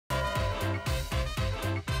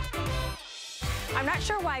I'm not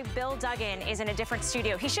sure why Bill Duggan is in a different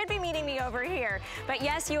studio. He should be meeting me over here. But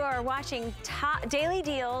yes, you are watching Top Daily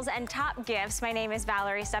Deals and Top Gifts. My name is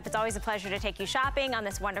Valerie Stupp. It's always a pleasure to take you shopping on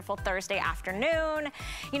this wonderful Thursday afternoon.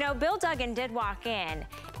 You know, Bill Duggan did walk in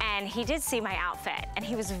and he did see my outfit and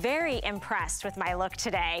he was very impressed with my look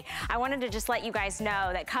today. I wanted to just let you guys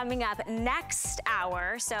know that coming up next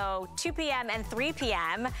hour, so 2 p.m. and 3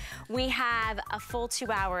 p.m., we have a full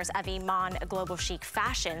 2 hours of Iman Global Chic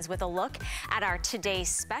Fashions with a look at our today's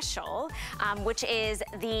special, which is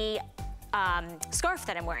the scarf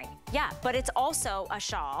that I'm wearing. Yeah, but it's also a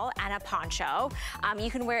shawl and a poncho. You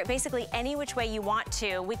can wear it basically any which way you want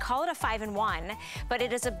to. We call it a 5-in-1, but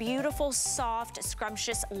it is a beautiful, soft,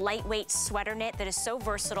 scrumptious, lightweight sweater knit that is so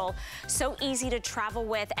versatile, so easy to travel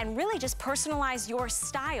with, and really just personalize your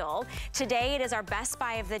style. Today, it is our best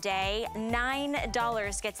buy of the day.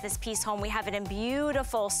 $9 gets this piece home. We have it in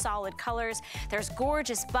beautiful, solid colors. There's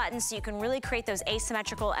gorgeous buttons, so you can really create those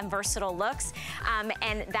asymmetrical and versatile looks.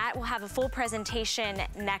 And that will have a full presentation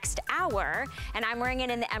next hour, and I'm wearing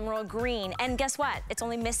it in the emerald green. And guess what? It's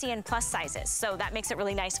only Missy and plus sizes, so that makes it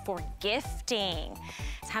really nice for gifting.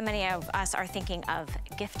 How many of us are thinking of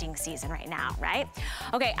gifting season right now, right?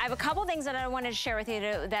 Okay, I have a couple things that I wanted to share with you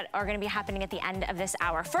that are gonna be happening at the end of this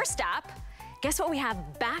hour. First up, guess what we have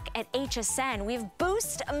back at HSN? We have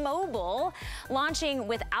Boost Mobile launching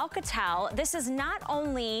with Alcatel. This is not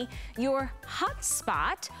only your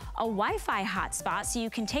hotspot, a Wi-Fi hotspot, so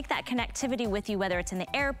you can take that connectivity with you, whether it's in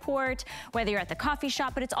the airport, whether you're at the coffee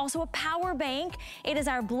shop, but it's also a power bank. It is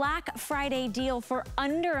our Black Friday deal for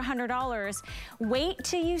under $100. Wait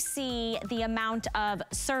till you see the amount of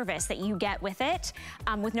service that you get with it,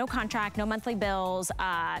 with no contract, no monthly bills,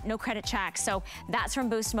 no credit checks. So that's from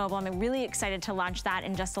Boost Mobile. I'm really excited to launch that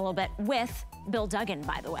in just a little bit with Bill Duggan,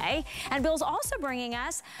 by the way. And Bill's also bringing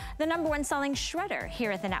us the #1 selling shredder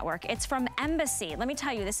here at the network. It's from Embassy. Let me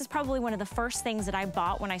tell you, this is probably one of the first things that I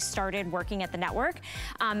bought when I started working at the network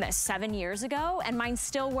 7 years ago, and mine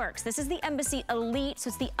still works. This is the Embassy Elite, so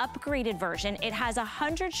it's the upgraded version. It has a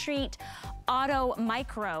 100-sheet auto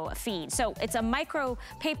micro feed. So it's a micro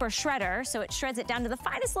paper shredder, so it shreds it down to the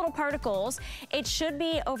finest little particles. It should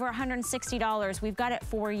be over $160. We've got it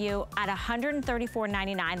for you at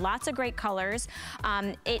 $134.99. Lots of great colors.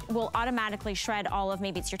 It will automatically shred all of,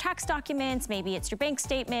 maybe it's your tax documents, maybe it's your bank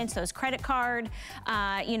statements, those credit card,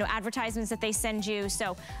 you know, advertisements that they send you.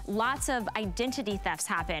 So lots of identity thefts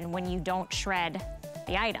happen when you don't shred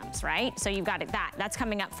the items, right? So you've got that's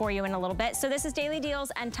coming up for you in a little bit. So this is Daily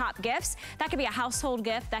Deals and Top Gifts. That could be a household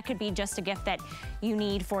gift. That could be just a gift that you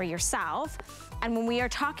need for yourself. And when we are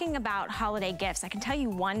talking about holiday gifts, I can tell you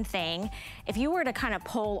one thing. If you were to kind of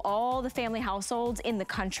poll all the family households in the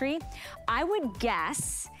country, I would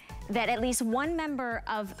guess that at least one member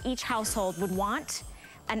of each household would want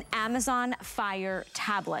an Amazon Fire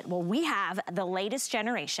tablet. Well, we have the latest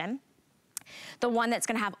generation, the one that's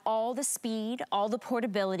gonna have all the speed, all the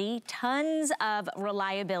portability, tons of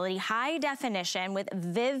reliability, high definition with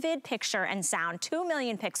vivid picture and sound, 2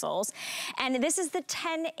 million pixels. And this is the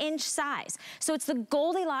 10-inch size. So it's the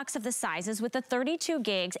Goldilocks of the sizes with the 32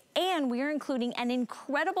 gigs, and we're including an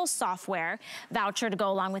incredible software voucher to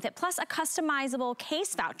go along with it, plus a customizable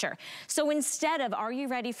case voucher. So instead of, are you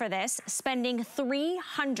ready for this, spending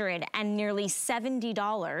 $300 and nearly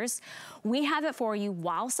 $70, we have it for you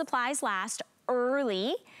while supplies last,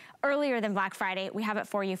 earlier than Black Friday. We have it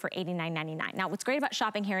for you for $89.99. Now, what's great about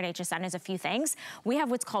shopping here at HSN is a few things. We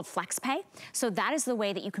have what's called FlexPay. So that is the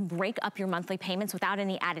way that you can break up your monthly payments without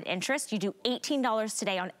any added interest. You do $18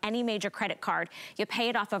 today on any major credit card. You pay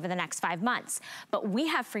it off over the next 5 months. But we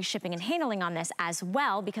have free shipping and handling on this as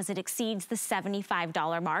well because it exceeds the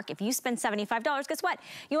 $75 mark. If you spend $75, guess what?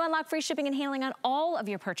 You unlock free shipping and handling on all of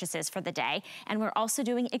your purchases for the day. And we're also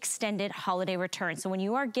doing extended holiday returns. So when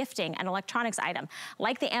you are gifting an electronics item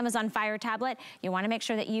like the Amazon Fire tablet, you want to make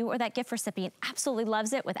sure that you or that gift recipient absolutely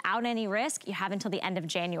loves it without any risk. You have until the end of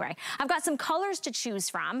January. I've got some colors to choose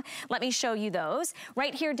from. Let me show you those.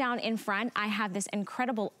 Right here down in front, I have this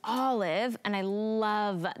incredible olive, and I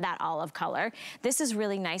love that olive color. This is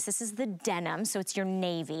really nice. This is the denim, so it's your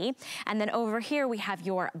navy. And then over here, we have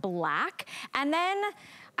your black. And then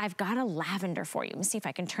I've got a lavender for you. Let me see if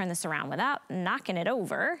I can turn this around without knocking it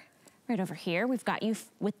over. Right over here, we've got you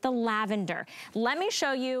with the lavender. Let me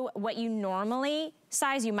show you what you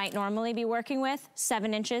might normally be working with,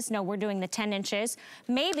 7 inches. No, we're doing the 10 inches.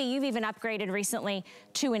 Maybe you've even upgraded recently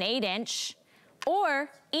to an 8-inch, or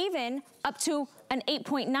even up to an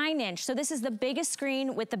 8.9 inch. So this is the biggest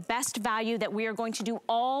screen with the best value that we are going to do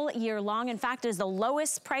all year long. In fact, it is the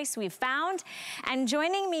lowest price we've found. And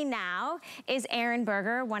joining me now is Aaron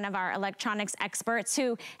Berger, one of our electronics experts,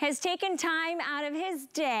 who has taken time out of his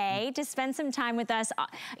day to spend some time with us.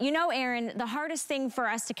 You know, Aaron, the hardest thing for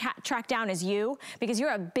us to track down is you, because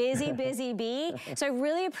you're a busy, busy bee. So I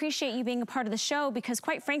really appreciate you being a part of the show, because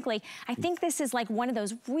quite frankly, I think this is like one of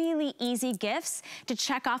those really easy gifts to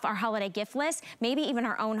check off our holiday gift list, maybe even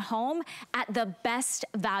our own home, at the best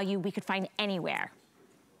value we could find anywhere.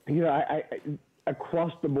 You know, I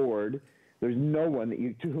across the board, there's no one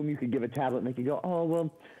to whom you could give a tablet and they could go, oh,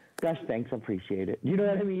 well, gosh, thanks, I appreciate it. You know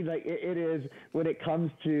what I mean? Like, it is, when it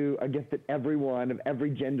comes to a gift that everyone of every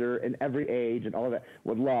gender and every age and all of that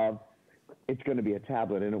would love, it's going to be a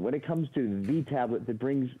tablet. And when it comes to the tablet that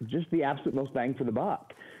brings just the absolute most bang for the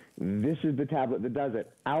buck, this is the tablet that does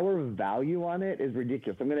it. Our value on it is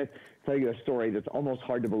ridiculous. I'm going to tell you a story that's almost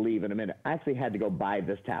hard to believe in a minute. I actually had to go buy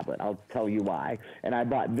this tablet. I'll tell you why. And I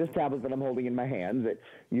bought this tablet that I'm holding in my hands that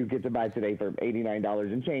you get to buy today for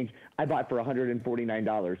 $89 and change. I bought for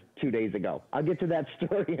 $149 2 days ago. I'll get to that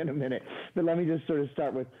story in a minute. But let me just sort of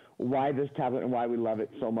start with why this tablet and why we love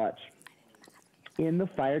it so much. In the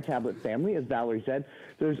Fire tablet family, as Valerie said,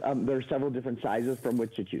 there are several different sizes from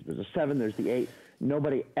which to choose. There's a 7, there's the 8.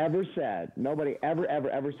 Nobody ever said,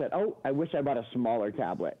 ever said, oh, I wish I bought a smaller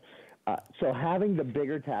tablet. So having the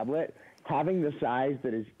bigger tablet, having the size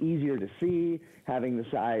that is easier to see, having the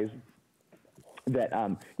size that,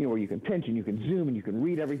 you know, where you can pinch and you can zoom and you can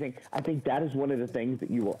read everything, I think that is one of the things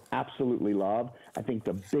that you will absolutely love. I think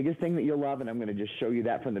the biggest thing that you'll love, and I'm going to just show you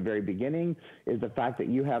that from the very beginning, is the fact that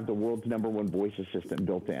you have the world's #1 voice assistant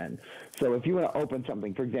built in. So if you want to open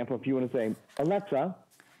something, for example, if you want to say, Alexa,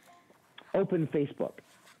 open Facebook.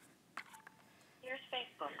 Here's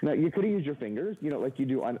Facebook. Now, you could have used your fingers, you know, like you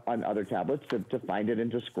do on other tablets to find it and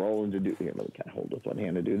to scroll and to do, here, let me kind of hold with one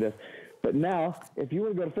hand to do this. But now, if you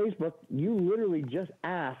want to go to Facebook, you literally just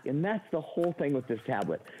ask, and that's the whole thing with this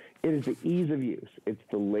tablet. It is the ease of use. It's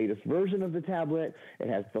the latest version of the tablet. It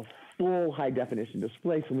has the full high-definition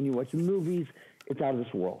display, so when you watch movies, it's out of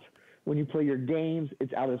this world. When you play your games,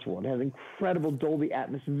 it's out of this world. It has incredible Dolby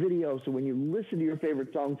Atmos video, so when you listen to your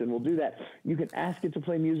favorite songs, and we'll do that, you can ask it to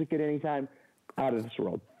play music at any time. Out of this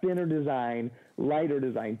world. Thinner design, lighter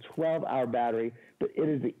design, 12-hour battery, but it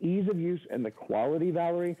is the ease of use and the quality,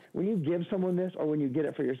 Valerie. When you give someone this or when you get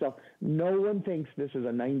it for yourself, no one thinks this is a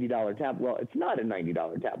 $90 tablet. Well, it's not a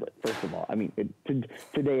 $90 tablet, first of all. I mean,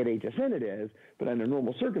 today at HSN it is, but under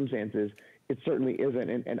normal circumstances, it certainly isn't.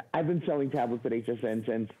 And I've been selling tablets at HSN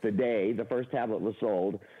since the day the first tablet was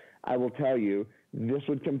sold. I will tell you, this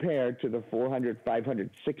would compare to the $400, $500,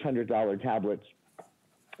 $600 tablets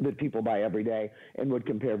that people buy every day and would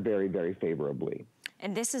compare very, very favorably.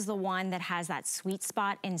 And this is the one that has that sweet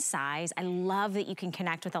spot in size. I love that you can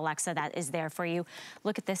connect with Alexa. That is there for you.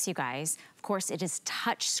 Look at this, you guys. Of course, it is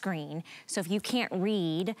touch screen. So if you can't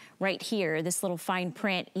read right here, this little fine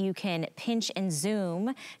print, you can pinch and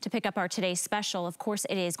zoom to pick up our today's special. Of course,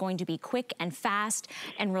 it is going to be quick and fast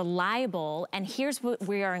and reliable. And here's what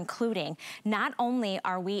we are including. Not only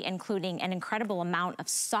are we including an incredible amount of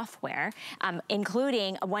software,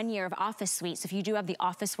 including 1 year of Office Suite. So if you do have the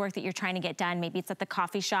office work that you're trying to get done, maybe it's at the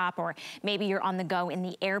coffee shop or maybe you're on the go in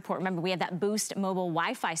the airport. Remember, we have that Boost mobile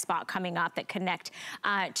Wi-Fi spot coming up that connect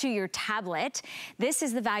to your tablet. This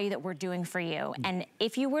is the value that we're doing for you. And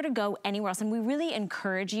if you were to go anywhere else, and we really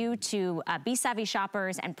encourage you to be savvy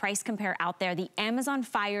shoppers and price compare out there, the Amazon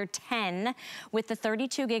Fire 10 with the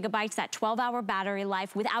 32 gigabytes, that 12-hour battery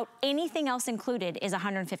life without anything else included is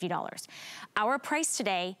 $150. Our price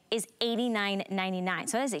today is $89.99.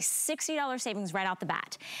 So that is a $60 savings right out the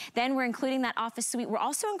bat. Then we're including that Office Suite. We're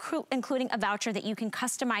also including a voucher that you can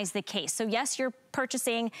customize the case. So yes, you're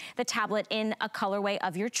purchasing the tablet in a colorway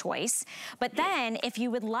of your choice. But then if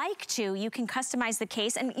you would like to, you can customize the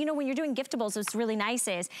case. And you know, when you're doing giftables, what's really nice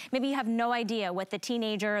is maybe you have no idea what the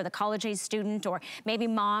teenager or the college-age student or maybe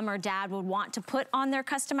mom or dad would want to put on their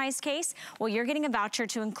customized case. Well, you're getting a voucher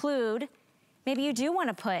to include. Maybe you do want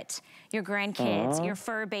to put your grandkids, your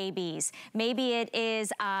fur babies. Maybe it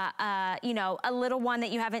is, you know, a little one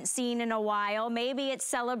that you haven't seen in a while. Maybe it's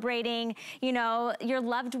celebrating, you know, your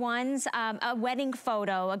loved ones, a wedding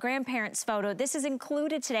photo, a grandparent's photo. This is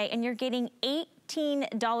included today, and you're getting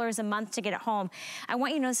 $18 a month to get it home. I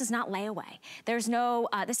want you to know this is not layaway. There's no,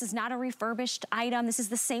 this is not a refurbished item. This is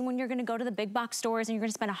the same when you're gonna go to the big box stores and you're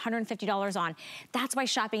gonna spend $150 on. That's why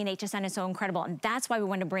shopping at HSN is so incredible, and that's why we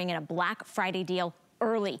want to bring in a Black Friday deal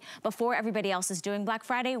early. Before everybody else is doing Black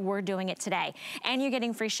Friday, we're doing it today. And you're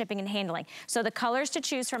getting free shipping and handling. So the colors to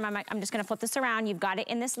choose from, I'm just gonna flip this around. You've got it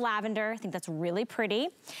in this lavender. I think that's really pretty.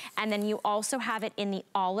 And then you also have it in the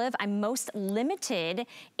olive. I'm most limited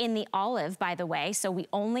in the olive, by the way. So we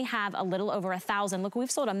only have a little over 1,000. Look,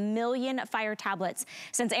 we've sold 1 million Fire tablets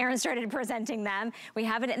since Aaron started presenting them. We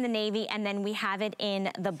have it in the navy, and then we have it in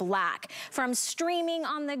the black. From streaming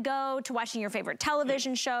on the go to watching your favorite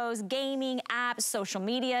television shows, gaming, apps, social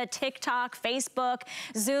media, TikTok, Facebook,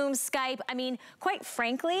 Zoom, Skype. I mean, quite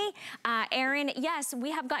frankly, Aaron, yes, we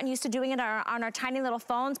have gotten used to doing it on our tiny little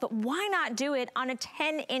phones, but why not do it on a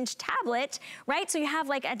 10-inch tablet, right? So you have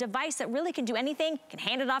like a device that really can do anything, can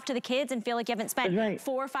hand it off to the kids and feel like you haven't spent $400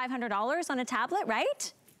 or $500 on a tablet,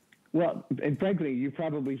 right? Well, and frankly, you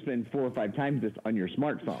probably spend 4 or 5 times this on your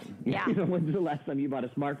smartphone. Yeah. You know, when's the last time you bought a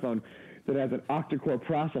smartphone that has an octa-core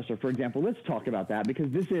processor, for example? Let's talk about that, because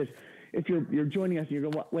this is, if you're joining us and you're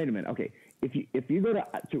going, wait a minute, okay, if you go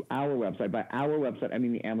to our website, by our website, I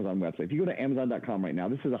mean the Amazon website. If you go to Amazon.com right now,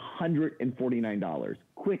 this is $149.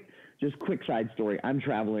 Quick side story. I'm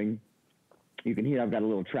traveling. You can hear I've got a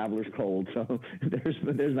little traveler's cold, so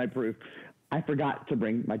there's my proof. I forgot to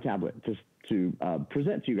bring my tablet to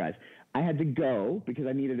present to you guys. I had to go because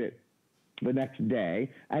I needed it the next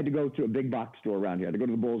day. I had to go to a big box store around here. I had to go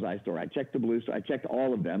to the Bullseye store. I checked the Blue store. I checked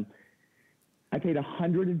all of them. I paid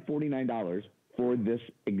 $149 for this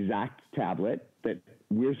exact tablet that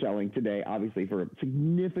we're selling today, obviously for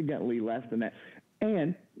significantly less than that.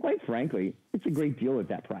 And quite frankly, it's a great deal at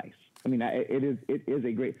that price. I mean, it is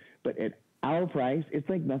a great, but at our price, it's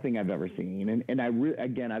like nothing I've ever seen. And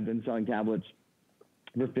again, I've been selling tablets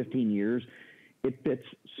for 15 years. It fits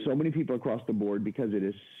so many people across the board because it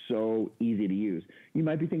is so easy to use. You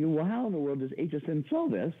might be thinking, well, how in the world does HSN sell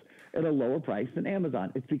this at a lower price than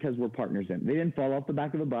Amazon? It's because we're partners in. They didn't fall off the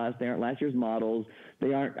back of a bus. They aren't last year's models.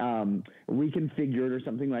 They aren't reconfigured or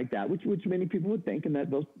something like that, which many people would think, and that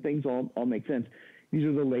those things all make sense. These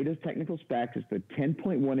are the latest technical specs. It's the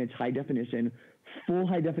 10.1-inch high definition, full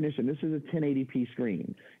high definition. This is a 1080p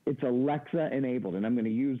screen. It's Alexa enabled, and I'm going to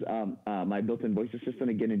use my built-in voice assistant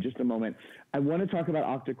again in just a moment. I want to talk about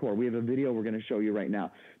octa-core. We have a video we're going to show you right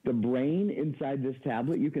now. The brain inside this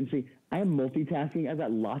tablet, you can see I am multitasking. I've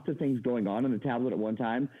got lots of things going on the tablet at one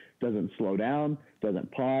time. Doesn't slow down, doesn't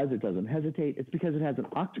pause, it doesn't hesitate. It's because it has an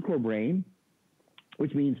octa-core brain,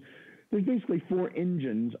 which means there's basically 4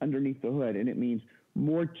 engines underneath the hood, and it means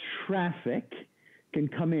more traffic can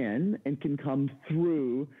come in and can come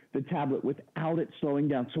through the tablet without it slowing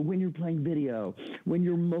down. So when you're playing video, when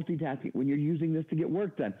you're multitasking, when you're using this to get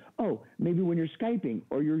work done, maybe when you're Skyping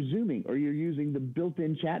or you're Zooming or you're using the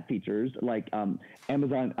built-in chat features like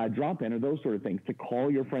Amazon Drop-In or those sort of things to call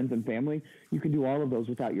your friends and family, you can do all of those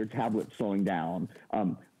without your tablet slowing down.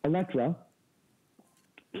 Alexa,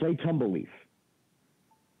 play Tumbleleaf.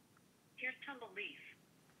 Here's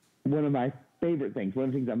Tumbleleaf. One of my favorite things, one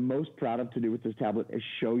of the things I'm most proud of to do with this tablet is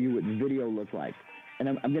show you what video looks like. And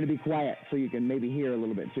I'm going to be quiet so you can maybe hear a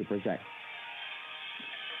little bit too for a sec.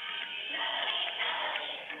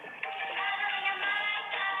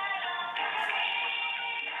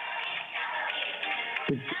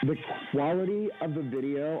 The quality of the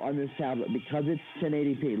video on this tablet, because it's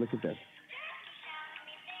 1080p, look at this.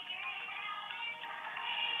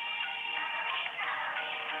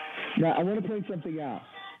 Now, I want to point something out.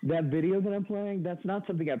 That video that I'm playing, that's not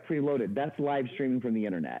something I preloaded. That's live streaming from the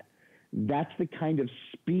internet. That's the kind of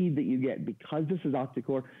speed that you get because this is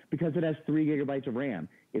octa-core, because it has 3 gigabytes of RAM.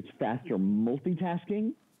 It's faster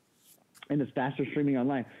multitasking, and it's faster streaming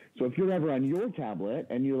online. So if you're ever on your tablet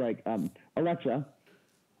and you're like, Alexa,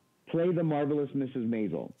 play The Marvelous Mrs.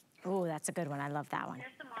 Maisel. Oh, that's a good one. I love that one.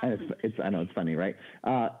 I know it's funny, right?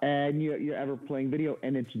 And you're ever playing video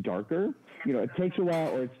and it's darker, it takes a while,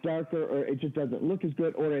 or it's darker, or it just doesn't look as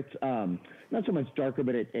good, or it's not so much darker,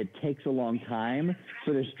 but it takes a long time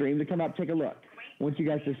for the stream to come up. Take a look. I want you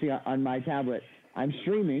guys to see on my tablet, I'm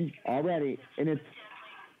streaming already, and it's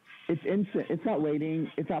instant. It's not waiting.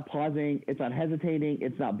 It's not pausing. It's not hesitating.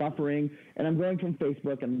 It's not buffering. And I'm going from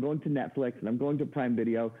Facebook, and I'm going to Netflix, and I'm going to Prime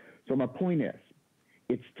Video. So my point is,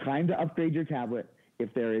 it's time to upgrade your tablet.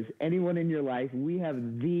 If there is anyone in your life, we have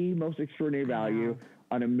the most extraordinary value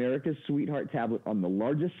on America's Sweetheart tablet, on the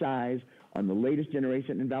largest size, on the latest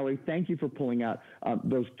generation. And Valerie, thank you for pulling out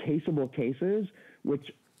those caseable cases,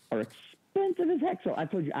 which are expensive as heck. So I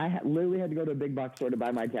told you, I literally had to go to a big box store to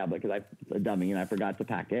buy my tablet because I'm a dummy and I forgot to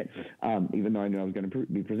pack it, even though I knew I was going to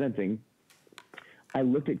be presenting. I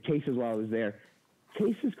looked at cases while I was there.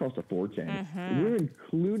 cases cost a fortune. We're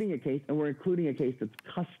including a case, and we're including a case that's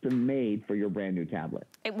custom made for your brand new tablet.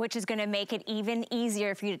 Which is gonna make it even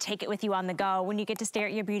easier for you to take it with you on the go when you get to stare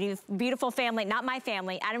at your beautiful family, not my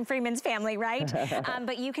family, Adam Freeman's family, right?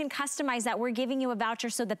 But you can customize that. We're giving you a voucher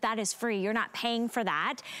so that that is free. You're not paying for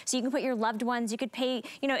that. So you can put your loved ones, you could pay,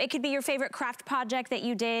 you know, it could be your favorite craft project that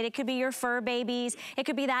you did. It could be your fur babies. It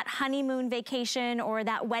could be that honeymoon vacation or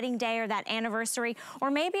that wedding day or that anniversary, or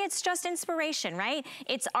maybe it's just inspiration, right?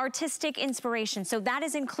 It's artistic inspiration. So that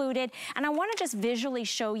is included. And I wanna just visually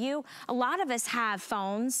show you, a lot of us have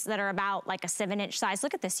phones that are about like a 7-inch size.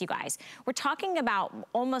 Look at this, you guys. We're talking about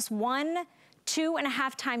almost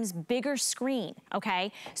 2.5 times bigger screen,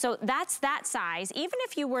 okay? So that's that size. Even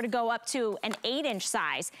if you were to go up to an 8-inch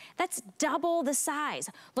size, that's double the size.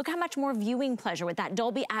 Look how much more viewing pleasure with that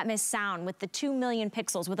Dolby Atmos sound, with the 2 million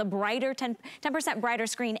pixels, with a brighter, 10% brighter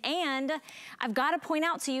screen. And I've got to point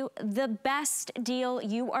out to you, the best deal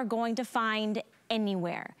you are going to find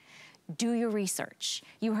anywhere. Do your research.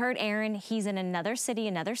 You heard Aaron, he's in another city,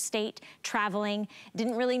 another state, traveling,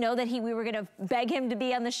 didn't really know that we were gonna beg him to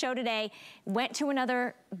be on the show today, went to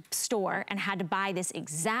another store and had to buy this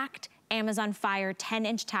exact Amazon Fire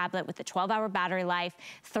 10-inch tablet with a 12-hour battery life,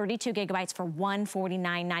 32 gigabytes for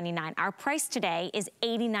 $149.99. Our price today is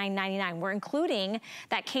 $89.99. We're including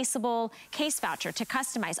that caseable case voucher to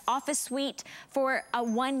customize Office Suite for a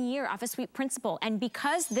 1-year Office Suite principal. And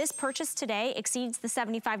because this purchase today exceeds the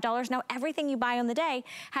 $75, now everything you buy on the day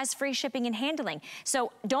has free shipping and handling.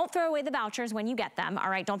 So don't throw away the vouchers when you get them, all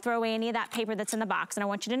right? Don't throw away any of that paper that's in the box. And I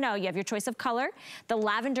want you to know you have your choice of color. The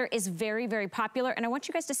lavender is very, very popular. And I want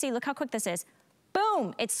you guys to see, look how quick this is.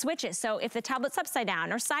 Boom, it switches. So if the tablet's upside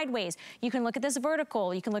down or sideways, you can look at this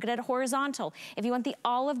vertical, you can look at it horizontal. If you want the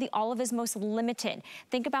olive is most limited.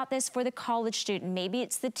 Think about this for the college student. Maybe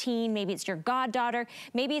it's the teen, maybe it's your goddaughter,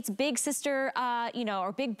 maybe it's big sister, you know,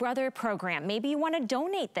 or big brother program. Maybe you want to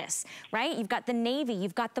donate this, right? You've got the navy,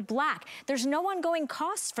 you've got the black. There's no ongoing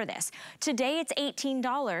costs for this. Today it's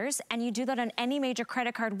 $18 and you do that on any major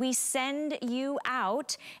credit card. We send you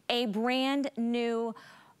out a brand new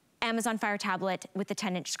Amazon Fire tablet with the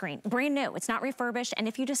 10-inch screen. Brand new, it's not refurbished. And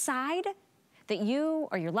if you decide that you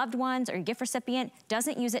or your loved ones or your gift recipient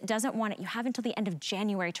doesn't use it, doesn't want it, you have until the end of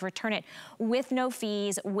January to return it with no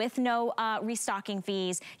fees, with no restocking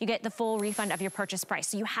fees. You get the full refund of your purchase price.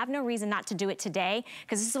 So you have no reason not to do it today,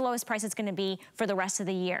 because this is the lowest price it's gonna be for the rest of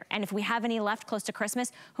the year. And if we have any left close to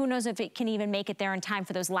Christmas, who knows if it can even make it there in time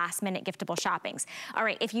for those last minute giftable shoppings. All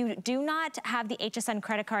right, if you do not have the HSN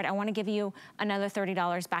credit card, I wanna give you another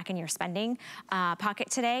 $30 back in your spending pocket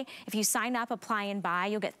today. If you sign up, apply and buy,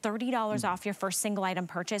 you'll get $30 off your first single item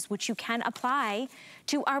purchase, which you can apply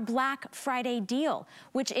to our Black Friday deal,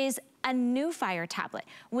 which is a new Fire tablet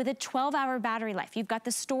with a 12-hour battery life. You've got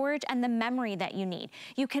the storage and the memory that you need.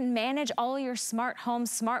 You can manage all your smart home,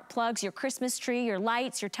 smart plugs, your Christmas tree, your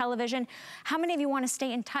lights, your television. How many of you want to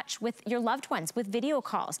stay in touch with your loved ones with video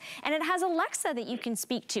calls? And it has Alexa that you can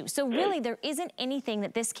speak to. So really, there isn't anything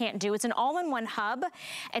that this can't do. It's an all-in-one hub.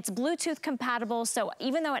 It's Bluetooth compatible. So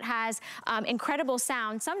even though it has incredible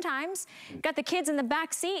sound, sometimes you've got the kids in the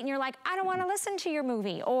back seat and you're like, I don't want to listen to your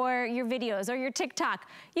movie or your videos or your TikTok.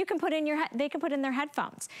 You can put in they can put in their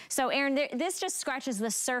headphones. So Aaron, this just scratches the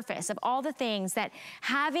surface of all the things that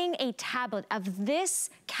having a tablet of this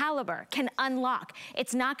caliber can unlock.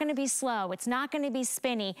 It's not gonna be slow, it's not gonna be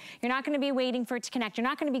spinny, you're not gonna be waiting for it to connect, you're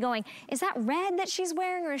not gonna be going, is that red that she's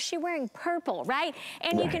wearing or is she wearing purple, right?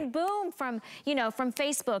 And you can boom from, you know, from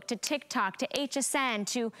Facebook to TikTok to HSN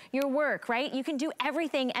to your work, right? You can do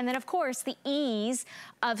everything, and then of course the ease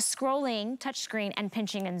of scrolling touchscreen and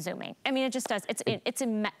pinching and zooming. I mean, it just does, it's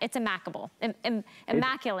immaculate.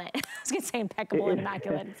 Immaculate. I was gonna say impeccable and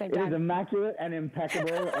immaculate at the same time. It is immaculate and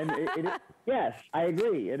impeccable, and yes, I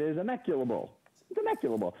agree. It is immaculable. It's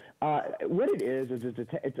immaculable. What it is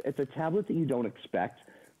it's a tablet that you don't expect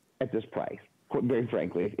at this price. Very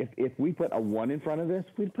frankly, if we put a 1 in front of this,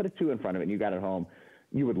 if we'd put a 2 in front of it, and you got it home,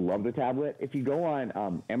 you would love the tablet. If you go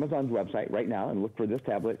on Amazon's website right now and look for this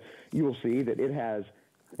tablet, you will see that it has,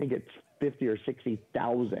 I think it's 50 or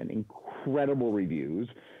 60,000 incredible reviews.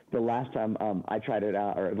 The last time I tried it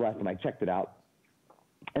out, or the last time I checked it out,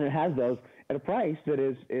 and it has those at a price that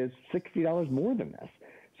is $60 more than this.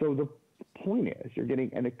 So the point is, you're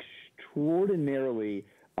getting an extraordinarily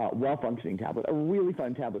well-functioning tablet, a really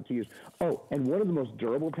fun tablet to use. Oh, and one of the most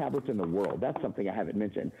durable tablets in the world. That's something I haven't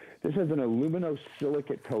mentioned. This has an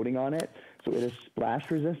aluminosilicate coating on it, so it is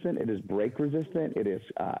splash resistant, it is break resistant, it is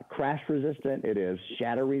crash resistant, it is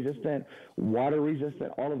shatter resistant, water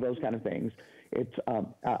resistant, all of those kind of things. It's a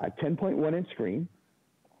 10.1 inch screen.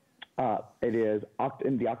 It is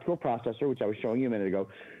in the octa-core processor, which I was showing you a minute ago,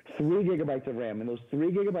 3 gigabytes of RAM. And those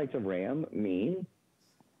 3 gigabytes of RAM mean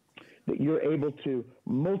that you're able to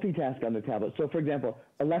multitask on the tablet. So, for example,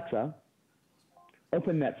 Alexa,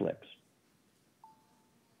 open Netflix.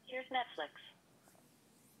 Here's Netflix.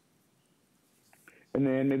 And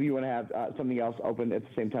then maybe you want to have something else open at the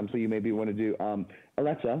same time. So you maybe want to do,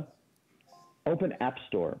 Alexa, open App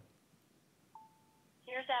Store.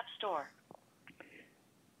 Here's App Store.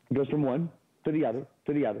 It goes from one to the other,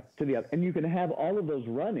 to the other, to the other. And you can have all of those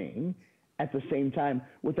running at the same time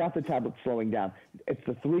without the tablet slowing down. It's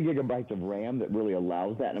the 3 gigabytes of RAM that really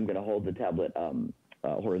allows that. And I'm going to hold the tablet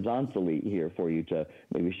horizontally here for you to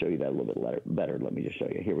maybe show you that a little bit better. Let me just show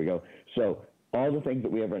you. Here we go. So all the things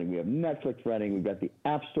that we have running. We have Netflix running. We've got the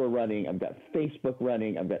App Store running. I've got Facebook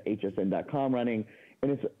running. I've got HSN.com running.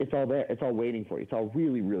 And it's all there. It's all waiting for you. It's all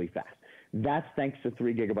really, really fast. That's thanks to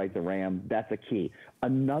 3 gigabytes of RAM. That's a key.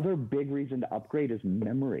 Another big reason to upgrade is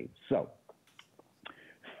memory. So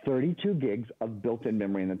 32 gigs of built-in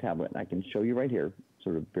memory in the tablet. And I can show you right here,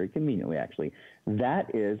 sort of very conveniently actually.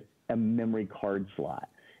 That is a memory card slot.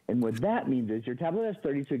 And what that means is your tablet has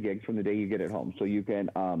 32 gigs from the day you get it home. So you can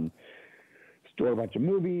store a bunch of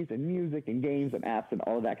movies and music and games and apps and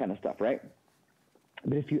all of that kind of stuff, right?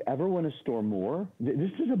 But if you ever want to store more,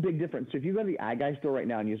 this is a big difference. So if you go to the iGuy store right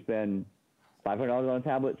now and you spend $500 on a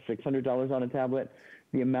tablet, $600 on a tablet,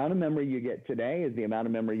 the amount of memory you get today is the amount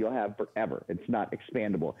of memory you'll have forever. It's not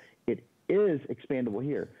expandable. It is expandable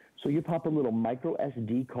here. So you pop a little micro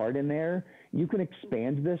SD card in there, you can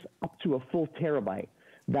expand this up to a full terabyte.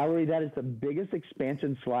 Valerie, that is the biggest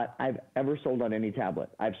expansion slot I've ever sold on any tablet.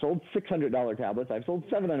 I've sold $600 tablets. I've sold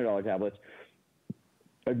 $700 tablets.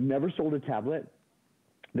 I've never sold a tablet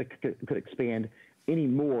that could expand any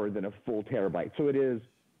more than a full terabyte. So it is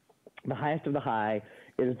the highest of the high.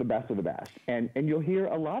 It is the best of the best. And you'll hear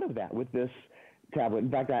a lot of that with this tablet.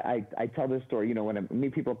 In fact, I tell this story, you know, when I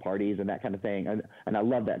meet people at parties and that kind of thing. And I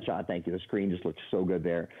love that shot. Thank you. The screen just looks so good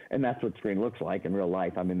there. And that's what the screen looks like in real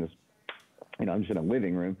life. I'm in this, you know, I'm just in a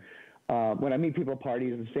living room. When I meet people at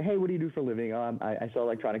parties and say, hey, what do you do for a living? I sell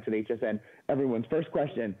electronics at HSN. Everyone's first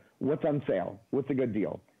question, what's on sale? What's a good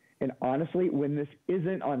deal? And honestly, when this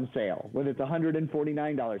isn't on sale, when it's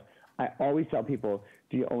 $149, I always tell people,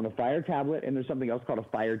 do you own a Fire tablet? And there's something else called a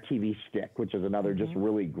Fire TV stick, which is another just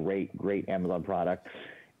really great Amazon product.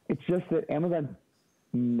 It's just that Amazon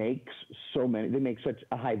makes so many, they make such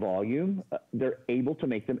a high volume, they're able to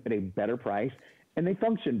make them at a better price, and they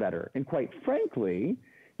function better. And quite frankly,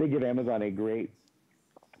 they give Amazon a great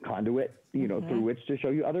conduit, you know, through which to show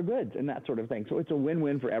you other goods and that sort of thing. So it's a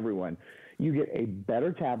win-win for everyone. You get a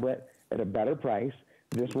better tablet at a better price.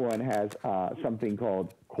 This one has something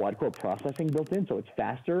called quad-core processing built in, so it's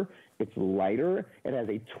faster, it's lighter. It has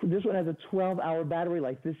this one has a 12-hour battery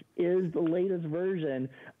life. This is the latest version.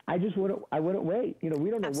 I wouldn't wait. You know, we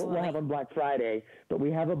don't know what we'll have on Black Friday, but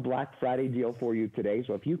we have a Black Friday deal for you today.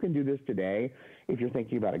 So if you can do this today, if you're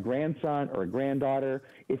thinking about a grandson or a granddaughter,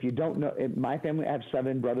 if you don't know, in my family, I have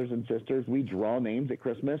 7 brothers and sisters. We draw names at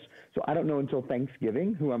Christmas, so I don't know until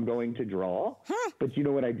Thanksgiving who I'm going to draw. But you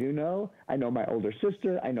know what I do know? I know my older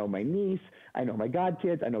sister. I know my niece. I know my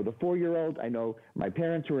godkids. I know the 4-year-old. I know my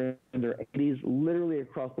parents who are in their 80s, literally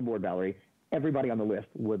across the board, Valerie. Everybody on the list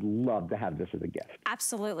would love to have this as a gift.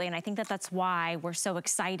 Absolutely, and I think that that's why we're so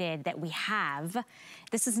excited that we have.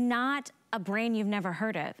 This is not a brand you've never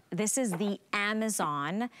heard of. This is the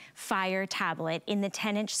Amazon Fire tablet in the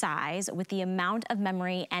 10-inch size with the amount of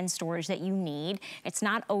memory and storage that you need. It's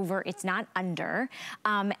not over, it's not under,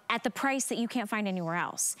 at the price that you can't find anywhere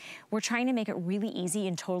else. We're trying to make it really easy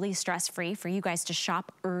and totally stress-free for you guys to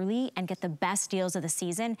shop early and get the best deals of the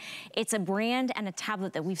season. It's a brand and a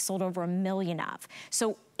tablet that we've sold over 1 million of.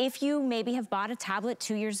 So if you maybe have bought a tablet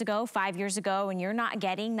 2 years ago, 5 years ago, and you're not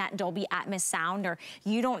getting that Dolby Atmos sound, or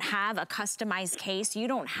you don't have a customized case, you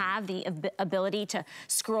don't have the ability to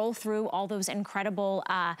scroll through all those incredible,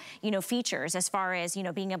 you know, features as far as, you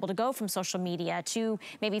know, being able to go from social media to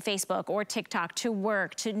maybe Facebook or TikTok to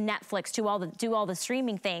work to Netflix to do all the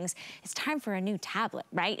streaming things, it's time for a new tablet,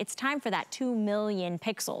 right? It's time for that 2 million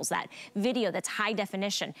pixels, that video that's high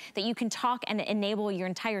definition, that you can talk and enable your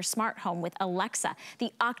entire smart home with Alexa,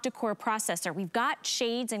 the octa-core processor. We've got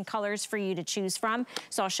shades and colors for you to choose from,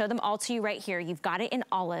 so I'll show them all to you right here. You've got it in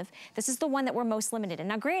olive. This is the one that we're most limited in.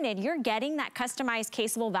 Now granted, you're getting that customized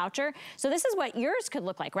caseable voucher, so this is what yours could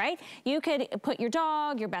look like, right? You could put your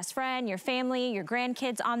dog, your best friend, your family, your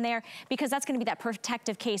grandkids on there, because that's gonna be that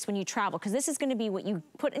protective case when you travel, because this is gonna be what you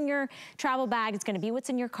put in your travel bag, it's gonna be what's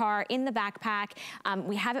in your car, in the backpack.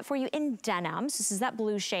 We have it for you in denim, so this is that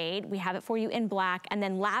blue shade. We have it for you in black, and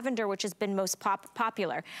then lavender, which has been most popular.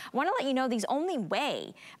 popular. I wanna let you know these only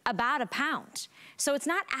weigh about a pound. So it's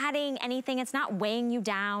not adding anything, it's not weighing you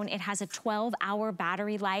down. It has a 12-hour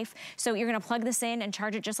battery life. So you're gonna plug this in and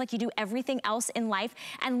charge it just like you do everything else in life.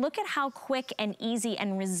 And look at how quick and easy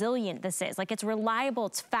and resilient this is. Like, it's reliable,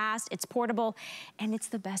 it's fast, it's portable, and it's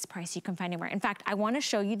the best price you can find anywhere. In fact, I wanna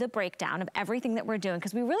show you the breakdown of everything that we're doing,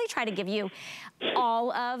 because we really try to give you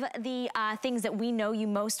all of the things that we know you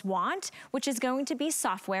most want, which is going to be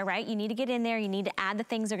software, right? You need to get in there, you need to add the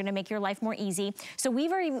things that are gonna make your life more easy. So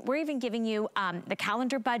we're even giving you the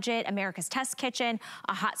calendar budget, America's Test Kitchen,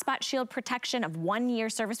 a hotspot shield protection of 1 year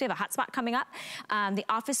service. We have a hotspot coming up. The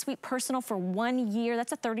Office Suite Personal for 1 year,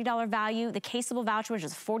 that's a $30 value. The caseable voucher, which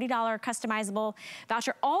is a $40 customizable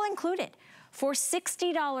voucher, all included for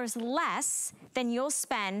 $60 less than you'll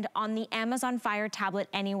spend on the Amazon Fire tablet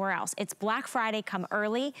anywhere else. It's Black Friday, come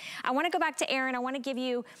early. I wanna go back to Aaron. I wanna give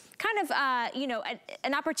you kind of, you know,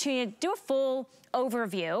 an opportunity to do a full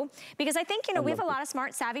overview, because I think, you know, we have a lot of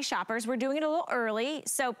smart, savvy shoppers. We're doing it a little early,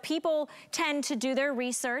 so people tend to do their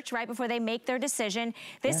research right before they make their decision.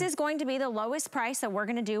 This is going to be the lowest price that we're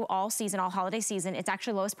gonna do all season, all holiday season. It's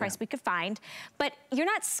actually the lowest price we could find, but you're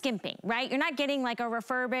not skimping, right? You're not getting like a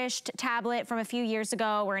refurbished tablet from a few years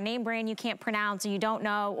ago, or a name brand you can't pronounce or you don't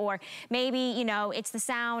know, or maybe, you know, it's the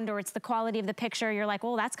sound or it's the quality of the picture. You're like,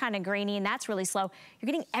 well, that's kind of grainy and that's really slow. You're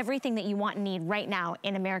getting everything that you want and need right now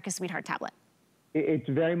in America's Sweetheart tablet. It's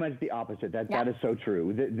very much the opposite. That is so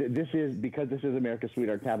true. This is, because this is America's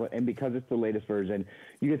Sweetheart tablet, and because it's the latest version,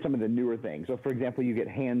 you get some of the newer things. So, for example, you get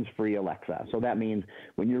hands-free Alexa. So that means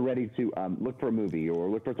when you're ready to look for a movie or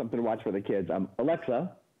look for something to watch for the kids,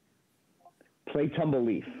 Alexa, play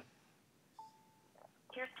Tumbleleaf.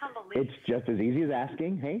 Here's Tumbleleaf. It's just as easy as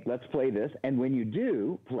asking, hey, let's play this. And when you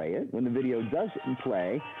do play it, when the video does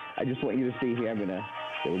play, I just want you to see here,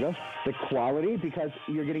 there we go, the quality, because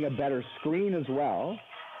you're getting a better screen as well.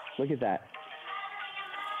 Look at that.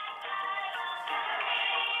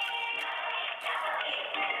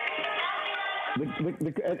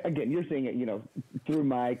 Again, you're seeing it, you know, through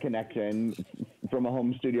my connection from a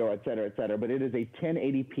home studio, et cetera, but it is a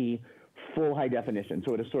 1080p full high definition.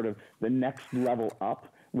 So it is sort of the next level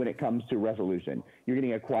up when it comes to resolution. You're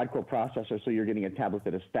getting a quad-core processor, so you're getting a tablet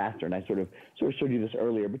that is faster. And I sort of showed you this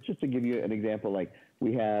earlier, but just to give you an example, like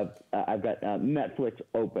we have, I've got Netflix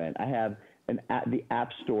open. I have the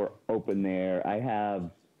App Store open there. I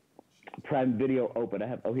have Prime Video open. I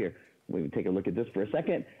have, here, we can take a look at this for a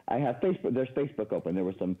second. I have Facebook, there's Facebook open. There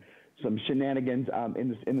was some shenanigans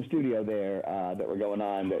in the studio there that were going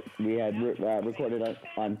on that we had recorded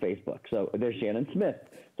on Facebook. So there's Shannon Smith,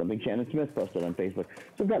 something Shannon Smith posted on Facebook.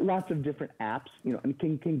 So we've got lots of different apps, you know, and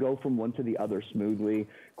can go from one to the other smoothly,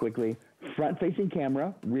 quickly. Front-facing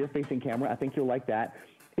camera, rear-facing camera, I think you'll like that.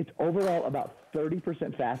 It's overall about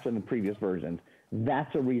 30% faster than previous versions.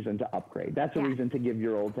 That's a reason to upgrade. That's a reason to give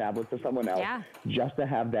your old tablet to someone else just to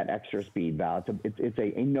have that extra speed, Val. It's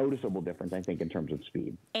a noticeable difference, I think, in terms of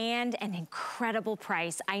speed. And an incredible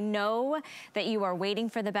price. I know that you are waiting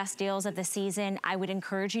for the best deals of the season. I would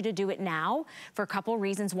encourage you to do it now for a couple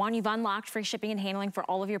reasons. One, you've unlocked free shipping and handling for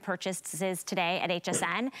all of your purchases today at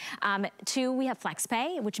HSN. Two, we have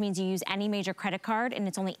FlexPay, which means you use any major credit card, and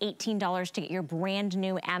it's only $18 to get your brand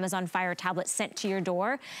new Amazon Fire tablet sent to your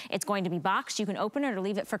door. It's going to be boxed. You can open it or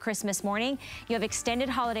leave it for Christmas morning. You have extended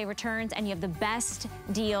holiday returns, and you have the best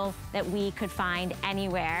deal that we could find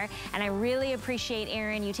anywhere. And I really appreciate,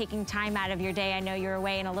 Aaron, you taking time out of your day. I know you're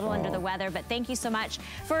away and a little under the weather, but thank you so much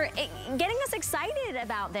for getting us excited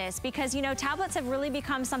about this, because, you know, tablets have really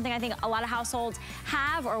become something I think a lot of households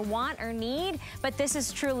have or want or need, but this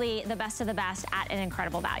is truly the best of the best at an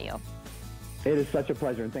incredible value. It is such a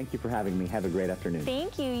pleasure, and thank you for having me. Have a great afternoon.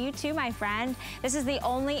 Thank you. You too, my friend. This is the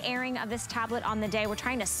only airing of this tablet on the day. We're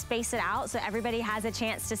trying to space it out so everybody has a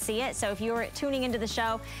chance to see it. So if you're tuning into the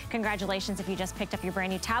show, congratulations if you just picked up your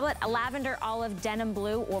brand new tablet. A lavender, olive, denim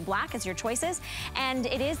blue, or black is your choices. And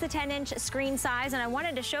it is the 10-inch screen size, and I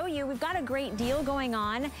wanted to show you, we've got a great deal going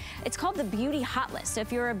on. It's called the Beauty Hot List. So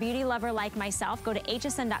if you're a beauty lover like myself, go to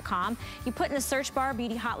hsn.com. You put in the search bar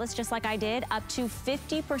Beauty Hot List just like I did, up to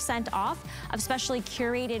 50% off of specially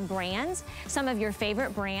curated brands, some of your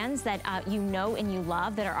favorite brands that you know and you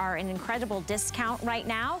love that are an incredible discount right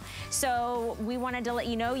now. So we wanted to let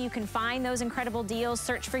you know you can find those incredible deals,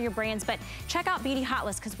 search for your brands, but check out Beauty Hot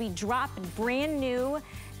List, because we drop brand new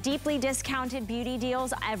deeply discounted beauty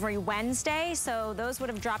deals every Wednesday. So those would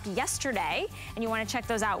have dropped yesterday, and you want to check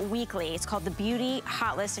those out weekly. It's called the Beauty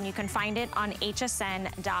Hot List, and you can find it on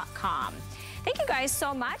hsn.com. Thank you guys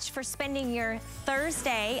so much for spending your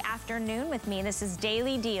Thursday afternoon with me. This is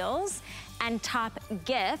Daily Deals and Top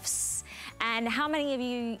Gifts. And how many of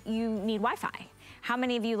you need Wi-Fi? how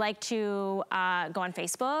many of you like to go on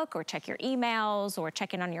Facebook or check your emails or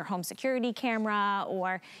check in on your home security camera,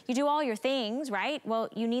 or you do all your things, right? Well,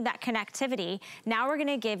 you need that connectivity. Now we're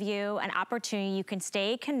gonna give you an opportunity. You can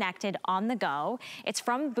stay connected on the go. It's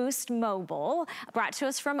from Boost Mobile, brought to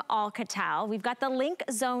us from Alcatel. We've got the Link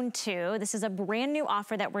Zone 2. This is a brand new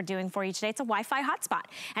offer that we're doing for you today. It's a Wi-Fi hotspot.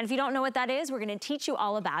 And if you don't know what that is, we're gonna teach you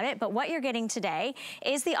all about it. But what you're getting today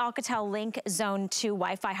is the Alcatel Link Zone 2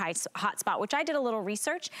 Wi-Fi hotspot, which I did a little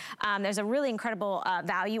research. There's a really incredible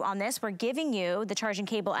value on this. We're giving you the charging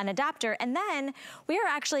cable and adapter, and then we are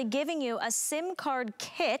actually giving you a SIM card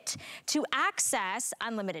kit to access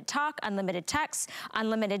unlimited talk, unlimited text,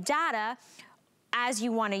 unlimited data as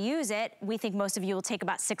you want to use it. We think most of you will take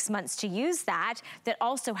about 6 months to use that. That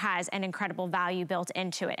also has an incredible value built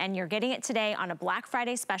into it. And you're getting it today on a Black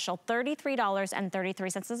Friday special,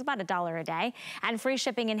 $33.33. This is about $1 a day, and free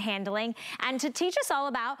shipping and handling. And to teach us all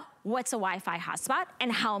about what's a Wi-Fi hotspot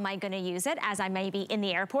and how am I going to use it as I may be in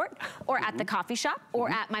the airport or at the coffee shop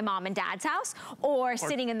or at my mom and dad's house or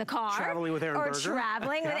sitting in the car traveling with Aaron Berger.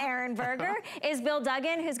 Traveling with Aaron Berger is Bill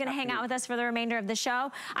Duggan, who's going to hang out with us for the remainder of the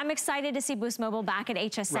show. I'm excited to see Boost Mobile back at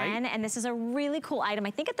HSN, and this is a really cool item.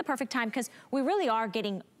 I think at the perfect time because we really are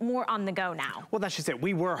getting more on the go now. Well, that's just it.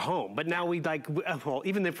 We were home, but now we like, well,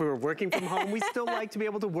 even if we were working from home, we still like to be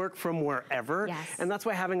able to work from wherever. Yes. And that's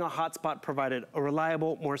why having a hotspot provided a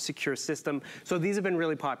reliable, more secure system. So these have been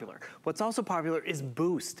really popular. What's also popular is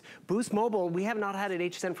Boost. Boost Mobile, we have not had at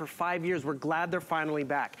HSN for 5 years. We're glad they're finally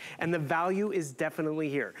back. And the value is definitely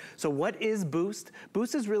here. So what is Boost?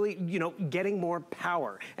 Boost is really, you know, getting more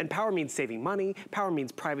power. And power means saving money. Power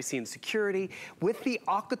means privacy and security. With the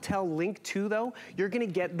Alcatel Link 2 though, you're gonna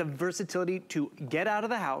get the versatility to get out of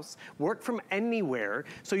the house, work from anywhere.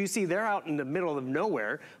 So you see they're out in the middle of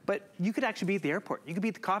nowhere, but you could actually be at the airport. You could be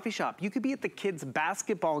at the coffee shop. You could be at the kids'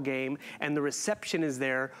 basketball game and the reception is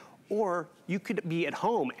there, or you could be at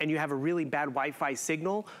home and you have a really bad Wi-Fi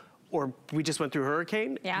signal, or we just went through a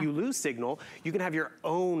hurricane, you lose signal, you can have your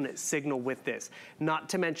own signal with this. Not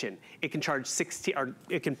to mention, it can charge 16, or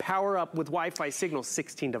it can power up with Wi-Fi signal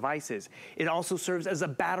 16 devices. It also serves as a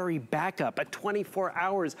battery backup, at 24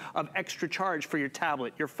 hours of extra charge for your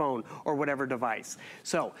tablet, your phone, or whatever device.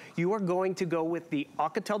 So you are going to go with the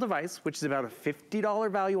Alcatel device, which is about a $50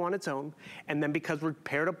 value on its own, and then because we're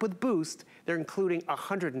paired up with Boost, they're including a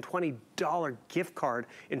 $120 gift card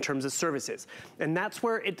in terms of services. And that's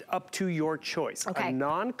where it's up to your choice. Okay. A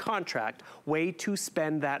non-contract way to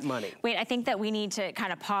spend that money. Wait, I think that we need to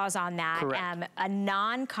kind of pause on that. Correct. A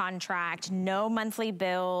non-contract, no monthly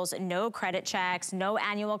bills, no credit checks, no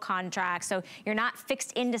annual contracts. So you're not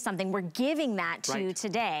fixed into something. We're giving that to you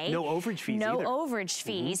today. No overage fees No either. overage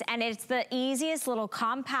fees. And it's the easiest little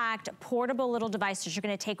compact, portable little device that you're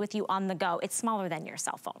gonna take with you on the go. It's smaller than your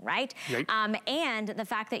cell phone, right? And the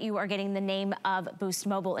fact that you are getting the name of Boost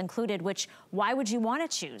Mobile included, which why would you wanna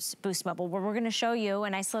choose Boost Mobile? Well, we're gonna show you a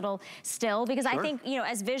nice little still, because I think, you know,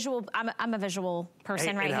 as visual, I'm a visual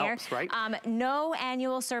person right here. Helps, right? No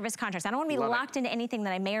annual service contracts. I don't wanna be locked into anything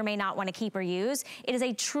that I may or may not wanna keep or use. It is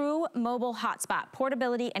a true mobile hotspot,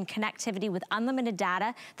 portability and connectivity with unlimited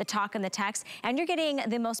data, the talk and the text, and you're getting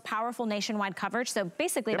the most powerful nationwide coverage. So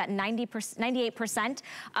basically about 98%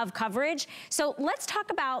 of coverage. So let's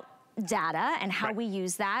talk about data and how we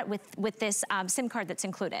use that with this SIM card that's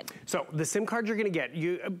included. So the SIM card you're gonna get,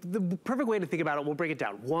 the perfect way to think about it, we'll break it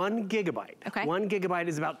down. 1 gigabyte. Okay. 1 gigabyte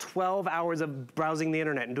is about 12 hours of browsing the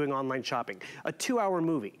internet and doing online shopping. A 2-hour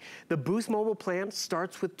movie. The Boost Mobile plan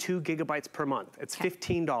starts with 2 gigabytes per month. It's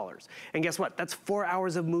 $15. And guess what? That's 4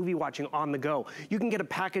 hours of movie watching on the go. You can get a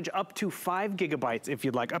package up to 5 gigabytes if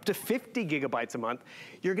you'd like, up to 50 gigabytes a month.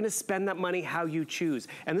 You're gonna spend that money how you choose.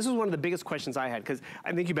 And this was one of the biggest questions I had, because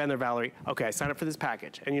I think you've been there, Valerie. Okay, I signed up for this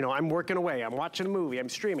package, and you know, I'm working away, I'm watching a movie, I'm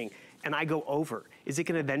streaming, and I go over. Is it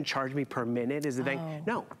gonna then charge me per minute? Is it then?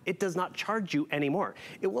 No, it does not charge you anymore.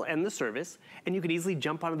 It will end the service, and you could easily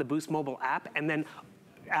jump onto the Boost Mobile app and then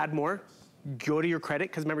add more. Go to your credit,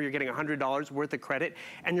 because remember, you're getting $100 worth of credit,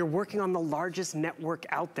 and you're working on the largest network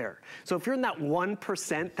out there. So if you're in that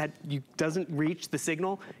 1% that doesn't reach the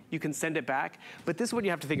signal, you can send it back. But this is what you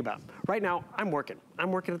have to think about. Right now, I'm working.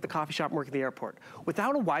 I'm working at the coffee shop, I'm working at the airport.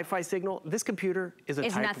 Without a Wi-Fi signal, this computer is a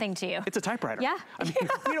nothing to you. It's a typewriter. Yeah. I mean,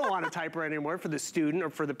 we don't want a typewriter anymore for the student or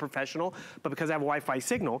for the professional, but because I have a Wi-Fi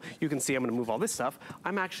signal, you can see I'm gonna move all this stuff.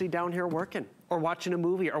 I'm actually down here working, or watching a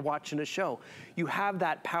movie, or watching a show. You have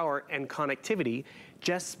that power and connectivity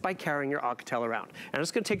just by carrying your Alcatel around. And I'm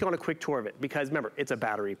just gonna take you on a quick tour of it because remember, it's a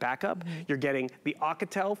battery backup. You're getting the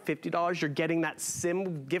Alcatel, $50. You're getting that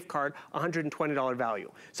SIM gift card, $120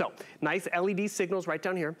 value. So nice LED signals right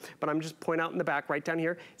down here, but I'm just pointing out in the back right down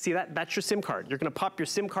here. See that? That's your SIM card. You're gonna pop your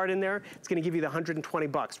SIM card in there. It's gonna give you the 120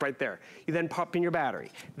 bucks right there. You then pop in your battery.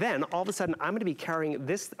 Then all of a sudden, I'm gonna be carrying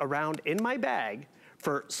this around in my bag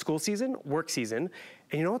for school season, work season.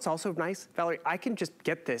 And you know what's also nice, Valerie? I can just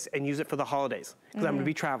get this and use it for the holidays because I'm gonna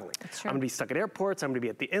be traveling. I'm gonna be stuck at airports, I'm gonna be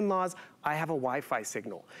at the in-laws. I have a Wi-Fi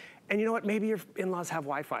signal. And you know what? Maybe your in-laws have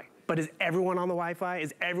Wi-Fi, but is everyone on the Wi-Fi?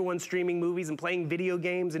 Is everyone streaming movies and playing video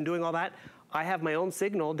games and doing all that? I have my own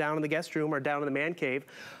signal down in the guest room or down in the man cave.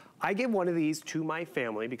 I give one of these to my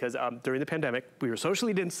family because during the pandemic, we were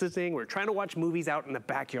socially distancing, we were trying to watch movies out in the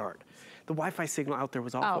backyard. The Wi-Fi signal out there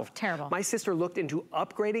was awful. Oh, terrible. My sister looked into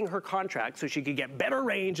upgrading her contract so she could get better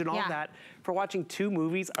range and all that for watching 2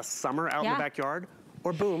 movies a summer out in the backyard.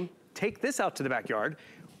 Or boom, take this out to the backyard,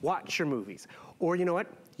 watch your movies. Or you know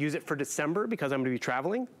what? Use it for December because I'm gonna be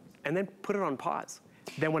traveling and then put it on pause.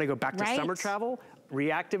 Then when I go back to summer travel,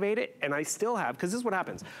 reactivate it, and I still have, because this is what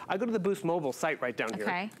happens. I go to the Boost Mobile site right down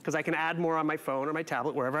here, because I can add more on my phone or my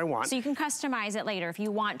tablet, wherever I want. So you can customize it later if you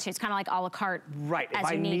want to. It's kind of like a la carte. Right, if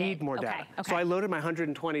I need more data. So I loaded my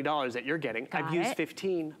 $120 that you're getting. I've used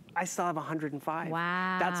 15. I still have 105.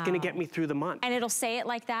 Wow. That's gonna get me through the month. And it'll say it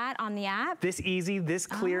like that on the app? This easy, this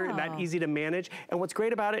clear, that easy to manage. And what's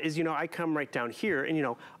great about it is, you know, I come right down here and, you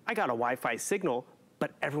know, I got a Wi-Fi signal,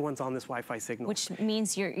 but everyone's on this Wi-Fi signal. Which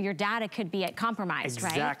means your data could be compromised,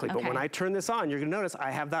 right? Exactly, but when I turn this on, you're gonna notice I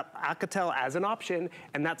have that Alcatel as an option,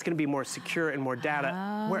 and that's gonna be more secure and more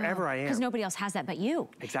data wherever I am. Because nobody else has that but you.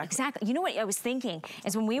 Exactly. You know what I was thinking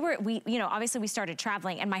is when you know, obviously we started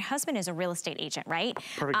traveling, and my husband is a real estate agent, right?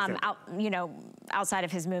 Perfect. You know, outside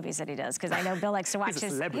of his movies that he does, because I know Bill likes to watch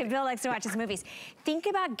Bill likes to watch his movies. Think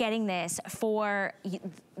about getting this for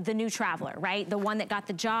the new traveler, right? The one that got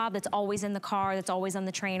the job, that's always in the car, that's always on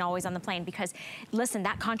the train, always on the plane, because listen,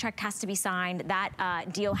 that contract has to be signed, that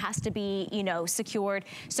deal has to be, you know, secured.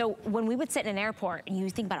 So when we would sit in an airport and you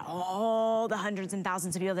think about all the hundreds and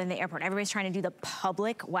thousands of people in the airport, everybody's trying to do the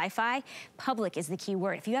public Wi-Fi. Public is the key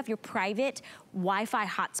word. If you have your private Wi-Fi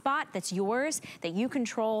hotspot that's yours, that you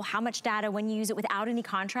control how much data, when you use it without any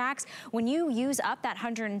contracts, when you use up that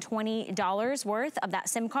 $120 worth of that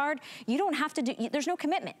SIM card, you don't have to do, there's no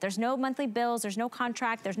commitment. There's no monthly bills, there's no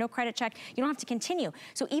contract, there's no credit check. You don't have to continue.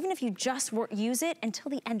 So even if you just use it until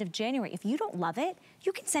the end of January, if you don't love it,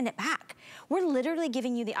 you can send it back. We're literally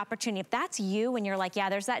giving you the opportunity. If that's you and you're like, yeah,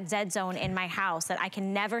 there's that dead zone in my house that I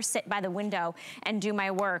can never sit by the window and do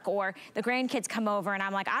my work, or the grandkids come over and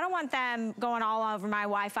I'm like, I don't want them going all over my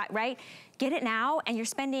Wi-Fi, right? Get it now, and you're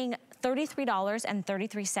spending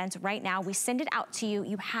 $33.33 right now. We send it out to you.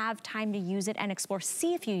 You have time to use it and explore.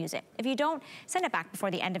 See if you use it. If you don't, send it back before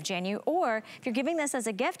the end of January. Or if you're giving this as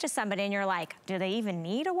a gift to somebody and you're like, do they even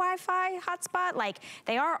need a Wi-Fi hotspot? Like,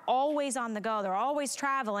 they are always on the go. They're always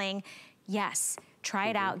traveling. Yes. Try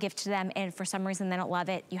it out, gift to them, and for some reason they don't love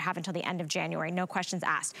it, you have until the end of January, no questions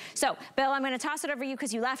asked. So, Bill, I'm gonna toss it over to you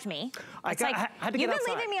because you left me. You've been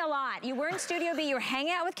leaving me a lot. You were in Studio B, you were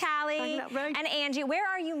hanging out with Callie and Angie. Where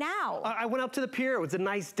are you now? I went up to the pier. It was a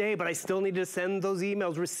nice day, but I still need to send those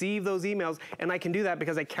emails, receive those emails, and I can do that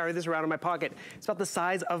because I carry this around in my pocket. It's about the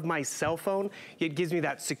size of my cell phone. It gives me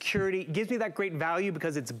that security, it gives me that great value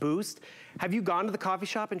because it's Boost. Have you gone to the coffee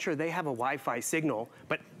shop and sure, they have a Wi-Fi signal,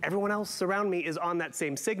 but everyone else around me is on that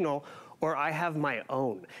same signal, or I have my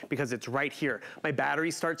own because it's right here. My battery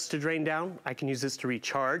starts to drain down. I can use this to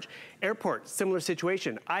recharge. Airport, similar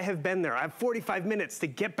situation. I have been there. I have 45 minutes to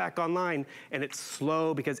get back online, and it's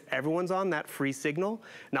slow because everyone's on that free signal.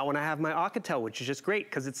 Not when I have my Alcatel, which is just great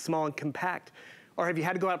because it's small and compact. Or have you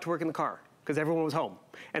had to go out to work in the car? Because everyone was home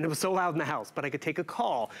and it was so loud in the house, but I could take a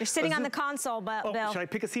call. You're sitting on the console, Bill. Should I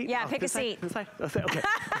pick a seat? Yeah, pick a seat. This side? Okay.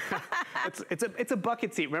 it's a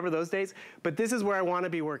bucket seat, remember those days? But this is where I want to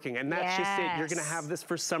be working, and that's just it. You're gonna have this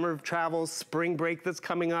for summer travels, spring break that's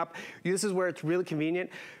coming up. This is where it's really convenient.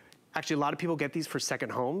 Actually, a lot of people get these for second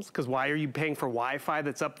homes, because why are you paying for Wi-Fi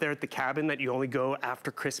that's up there at the cabin that you only go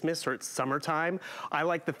after Christmas or it's summertime? I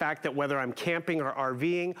like the fact that whether I'm camping or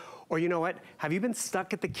RVing, or you know what, have you been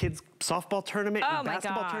stuck at the kids' softball tournament and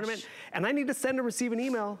basketball tournament, and I need to send or receive an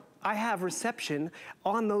email? I have reception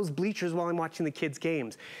on those bleachers while I'm watching the kids'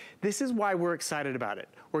 games. This is why we're excited about it.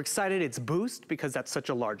 We're excited it's Boost because that's such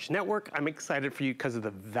a large network. I'm excited for you because of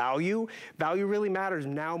the value. Value really matters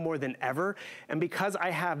now more than ever. And because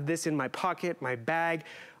I have this in my pocket, my bag,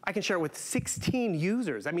 I can share it with 16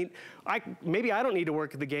 users. I mean, maybe I don't need to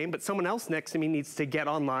work at the game, but someone else next to me needs to get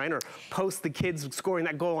online or post the kids scoring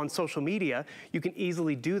that goal on social media. You can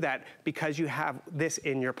easily do that because you have this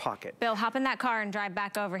in your pocket. Bill, hop in that car and drive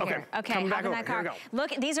back over here. Okay, hop in that car.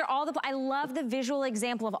 Look, these are all the, I love the visual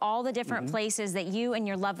example of all the different places that you and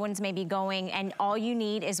your loved ones may be going, and all you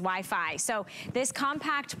need is Wi-Fi. So this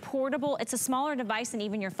compact, portable, it's a smaller device than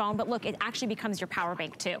even your phone, but look, it actually becomes your power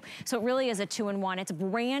bank too. So it really is a two-in-one. It's a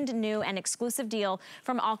brand new and exclusive deal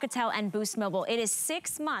from Alcatel and Boost Mobile. It is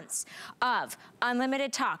 6 months of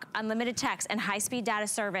unlimited talk, unlimited text, and high-speed data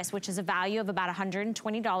service, which is a value of about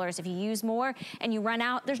 $120. If you use more and you run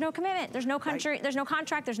out, there's no commitment, there's no country, there's no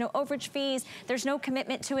contract, there's no overage fees, there's no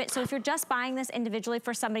commitment to it. So if you're just buying this individually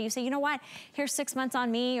for somebody, you say, you know what, here's 6 months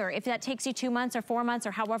on me, or if that takes you 2 months or 4 months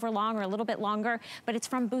or however long or a little bit longer, but it's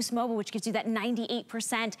from Boost Mobile, which gives you that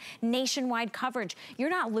 98% nationwide coverage. You're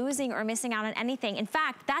not losing or missing out on anything. In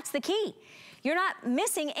fact, that's the key. You're not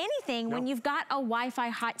missing anything when you've got a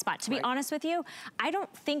Wi-Fi hotspot. To be honest with you, I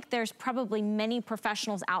don't think there's probably many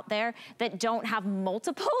professionals out there that don't have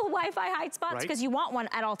multiple Wi-Fi hotspots because you want one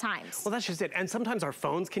at all times. Well, that's just it. And sometimes our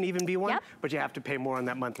phones can even be one, but you have to pay more on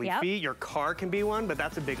that monthly fee. Your car can be one, but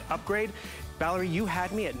that's a big upgrade. Valerie, you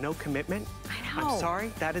had me at no commitment. I know. I'm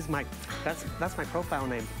sorry. That is my, that's my profile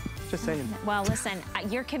name. Just saying. Well, listen,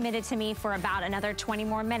 you're committed to me for about another 20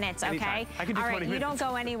 more minutes, okay? Anytime. I can do 20 minutes. You don't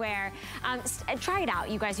go anywhere. Try it out,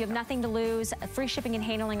 you guys. You have nothing to lose. Free shipping and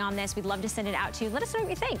handling on this. We'd love to send it out to you. Let us know what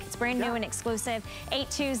you think. It's brand new and exclusive.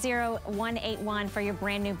 820-181 for your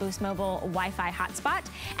brand new Boost Mobile Wi-Fi hotspot.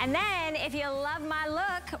 And then, if you love my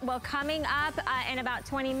look, well, coming up in about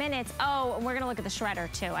 20 minutes, oh, we're gonna look at the shredder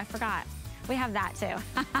too. I forgot. We have that too.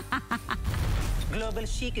 Global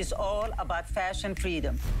Chic is all about fashion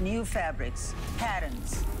freedom, new fabrics,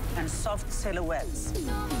 patterns, and soft silhouettes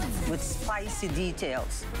with spicy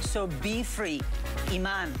details. So be free.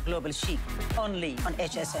 Iman Global Chic, only on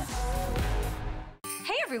HSN.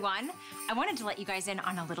 Hey everyone, I wanted to let you guys in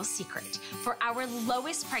on a little secret. For our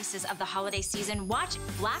lowest prices of the holiday season, watch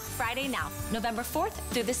Black Friday now, November 4th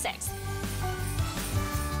through the 6th.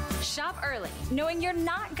 Shop early, knowing you're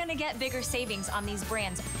not gonna get bigger savings on these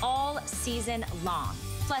brands all season long.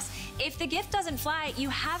 Plus, if the gift doesn't fly, you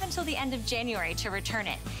have until the end of January to return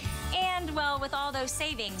it. And, well, with all those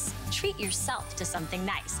savings, treat yourself to something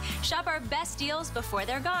nice. Shop our best deals before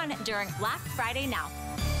they're gone during Black Friday now.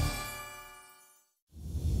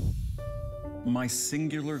 My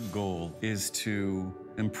singular goal is to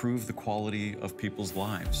improve the quality of people's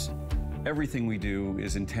lives. Everything we do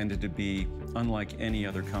is intended to be unlike any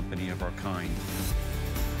other company of our kind.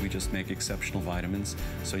 We just make exceptional vitamins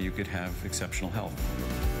so you could have exceptional health.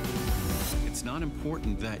 It's not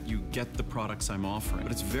important that you get the products I'm offering,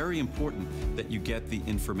 but it's very important that you get the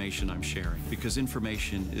information I'm sharing, because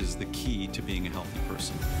information is the key to being a healthy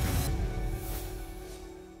person.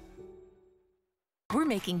 We're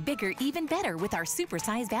making bigger even better with our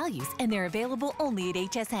supersize values, and they're available only at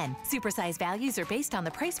HSN. Supersize values are based on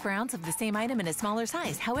the price per ounce of the same item in a smaller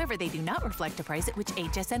size. However, they do not reflect a price at which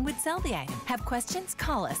HSN would sell the item. Have questions?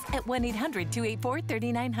 Call us at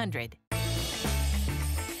 1-800-284-3900.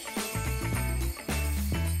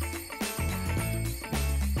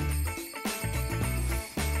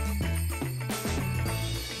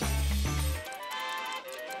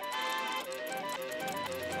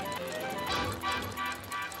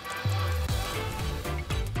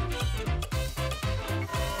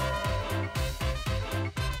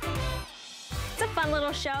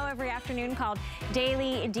 Little show every afternoon called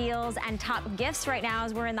Daily Deals and Top Gifts. Right now,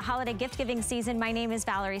 as we're in the holiday gift giving season, my name is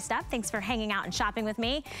Valerie Stepp. Thanks for hanging out and shopping with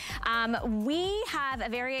me. We have a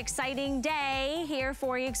very exciting day here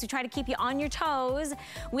for you because we try to keep you on your toes.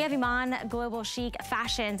 We have Iman Global Chic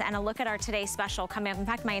Fashions and a look at our today's special coming up. In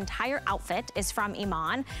fact, my entire outfit is from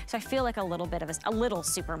Iman, so I feel like a little bit of a little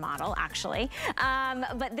supermodel, actually.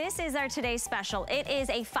 But this is our today's special. It is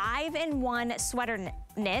a 5-in-1 sweater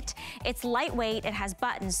knit. It's lightweight, it has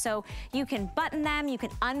buttons, so you can button them, you can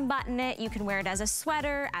unbutton it, you can wear it as a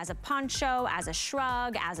sweater, as a poncho, as a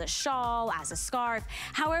shrug, as a shawl, as a scarf,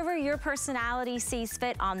 however your personality sees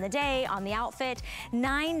fit on the day, on the outfit.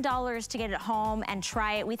 $9 to get it home and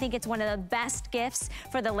try it. We think it's one of the best gifts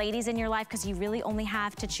for the ladies in your life because you really only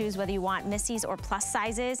have to choose whether you want missies or plus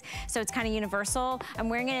sizes, so it's kind of universal. I'm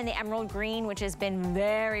wearing it in the emerald green, which has been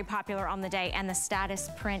very popular on the day, and the status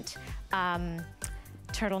print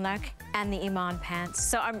turtleneck and the Iman pants.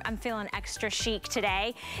 So I'm feeling extra chic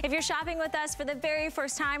today. If you're shopping with us for the very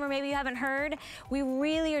first time, or maybe you haven't heard, we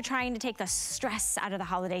really are trying to take the stress out of the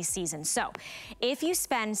holiday season. So if you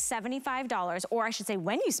spend $75, or I should say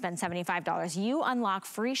when you spend $75, you unlock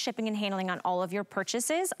free shipping and handling on all of your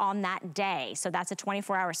purchases on that day. So that's a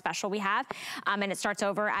 24-hour special we have, and it starts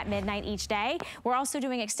over at midnight each day. We're also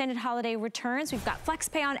doing extended holiday returns. We've got flex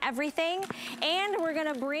pay on everything, and we're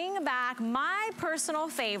gonna bring back my personal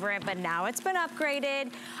favorite, but now it's been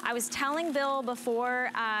upgraded. I was telling Bill before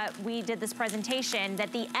we did this presentation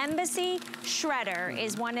that the Embassy Shredder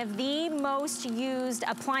is one of the most used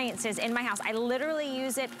appliances in my house. I literally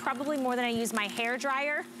use it probably more than I use my hair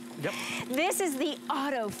dryer. Yep. This is the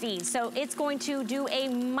auto feed. So it's going to do a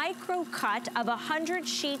micro cut of 100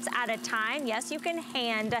 sheets at a time. Yes, you can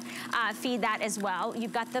hand feed that as well.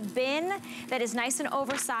 You've got the bin that is nice and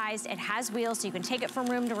oversized. It has wheels, so you can take it from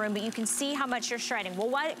room to room, but you can see how much you're shredding. Well,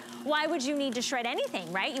 why would you need to shred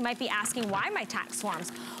anything, right? You might be asking, why my tax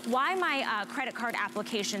forms? Why my credit card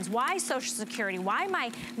applications? Why Social Security? Why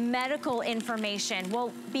my medical information?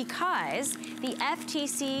 Well, because the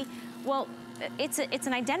FTC, well, it's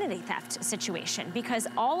an identity theft situation, because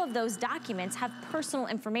all of those documents have personal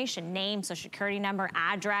information, name, social security number,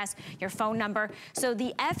 address, your phone number. So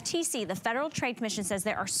the FTC, the Federal Trade Commission, says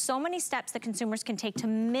there are so many steps that consumers can take to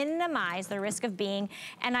minimize the risk of being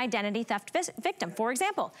an identity theft victim. For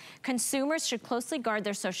example, consumers should closely guard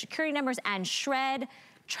their social security numbers and shred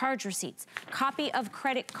charge receipts, copy of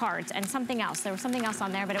credit cards, and something else. There was something else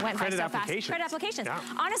on there, but it went by so fast. Credit applications. Yeah.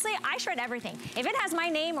 Honestly, I shred everything. If it has my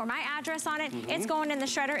name or my address on it, it's going in the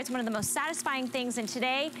shredder. It's one of the most satisfying things, and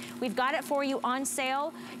today we've got it for you on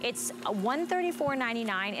sale. It's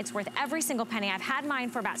 $134.99. It's worth every single penny. I've had mine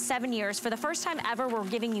for about 7 years. For the first time ever, we're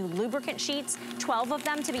giving you lubricant sheets, 12 of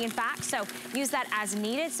them to be in fact, so use that as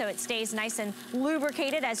needed so it stays nice and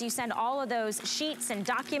lubricated as you send all of those sheets and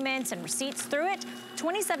documents and receipts through it.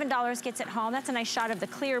 $27 gets it home. That's a nice shot of the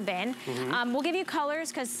clear bin. We'll give you colors,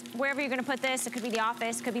 because wherever you're gonna put this, it could be the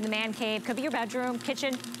office, could be the man cave, could be your bedroom,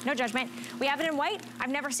 kitchen, no judgment. We have it in white. I've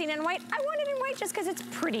never seen it in white. I want it in white just because it's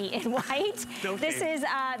pretty in white. This is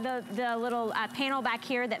the little panel back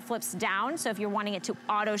here that flips down. So if you're wanting it to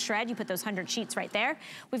auto shred, you put those 100 sheets right there.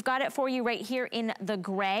 We've got it for you right here in the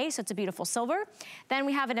gray, so it's a beautiful silver. Then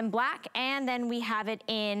we have it in black, and then we have it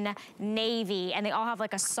in navy, and they all have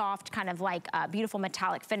like a soft kind of like beautiful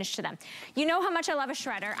metallic finish to them. You know how much I love a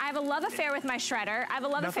shredder. I have a love affair with my shredder. I have a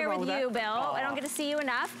love affair with you, Bill. I don't get to see you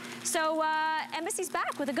enough. So Embassy's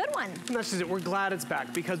back with a good one. And that's just it. We're glad it's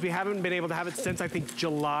back, because we haven't been able to have it since, I think,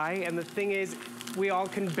 July. And the thing is, we all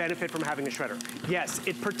can benefit from having a shredder. Yes,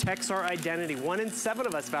 it protects our identity. 1 in 7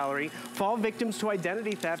 of us, Valerie, fall victims to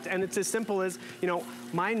identity theft, and it's as simple as, you know,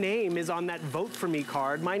 my name is on that Vote For Me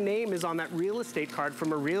card. My name is on that real estate card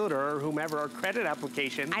from a realtor or whomever, or credit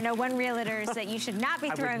application. I know one realtor that you should not be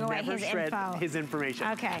throwing away his info. His information.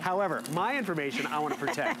 Okay. However, my information I want to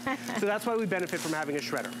protect. So that's why we benefit from having a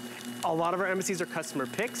shredder. A lot of our embassies are customer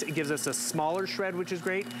picks. It gives us a smaller shred, which is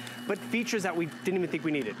great, but features that we didn't even think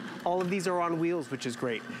we needed. All of these are on wheels, which is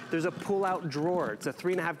great. There's a pull-out drawer. It's a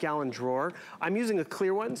 3.5-gallon drawer. I'm using a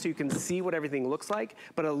clear one so you can see what everything looks like,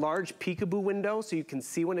 but a large peekaboo window so you can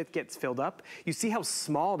see when it gets filled up. You see how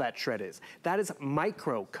small that shred is. That is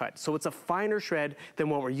micro cut, so it's a finer shred than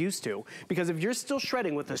what we're used to. Because if you're still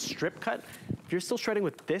shredding with a strip cut, if you're still shredding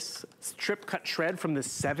with this strip cut shred from the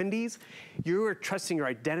 70s, you are trusting your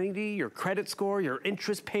identity, your credit score, your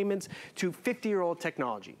interest payments to 50-year-old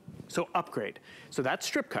technology. So upgrade. So that's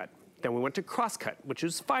strip cut. Then we went to cross cut, which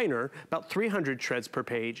is finer, about 300 shreds per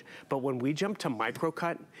page. But when we jumped to micro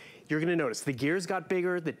cut, you're gonna notice the gears got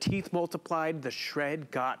bigger, the teeth multiplied, the shred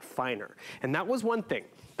got finer. And that was one thing.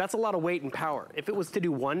 That's a lot of weight and power. If it was to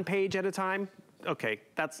do 1 page at a time, okay,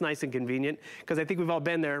 that's nice and convenient, because I think we've all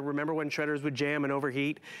been there. Remember when shredders would jam and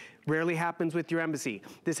overheat? Rarely happens with your Embassy.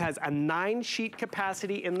 This has a 9-sheet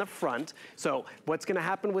capacity in the front. So what's gonna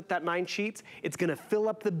happen with that 9 sheets? It's gonna fill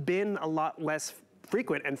up the bin a lot less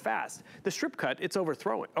frequent and fast. The strip cut, it's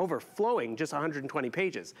overflowing just 120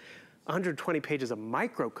 pages. 120 pages of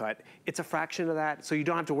micro cut, it's a fraction of that, so you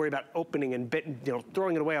don't have to worry about opening and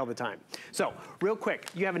throwing it away all the time. So, real quick,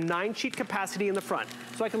 you have a 9-sheet capacity in the front,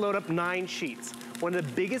 so I can load up 9 sheets. One of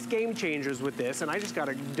the biggest game changers with this, and I just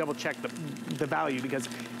gotta double check the value, because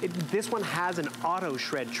this one has an auto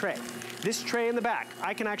shred tray. This tray in the back,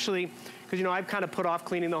 I can actually, because you know, I've kind of put off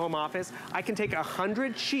cleaning the home office, I can take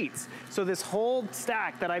 100 sheets. So this whole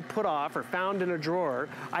stack that I put off or found in a drawer,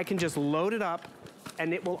 I can just load it up,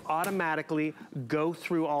 and it will automatically go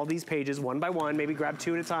through all these pages one by one, maybe grab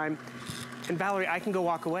 2 at a time. And Valerie, I can go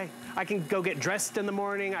walk away. I can go get dressed in the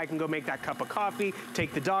morning. I can go make that cup of coffee,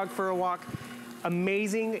 take the dog for a walk.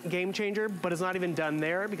 Amazing game changer, but it's not even done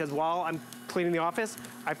there because while I'm cleaning the office,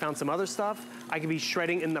 I found some other stuff. I could be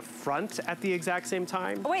shredding in the front at the exact same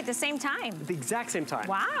time. Oh, wait, the same time? The exact same time.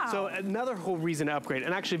 Wow. So another whole reason to upgrade.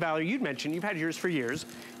 And actually, Valerie, you'd mentioned you've had yours for years.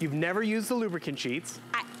 You've never used the lubricant sheets.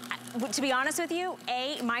 To be honest with you,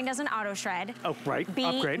 A, mine doesn't auto shred. Oh, right, B,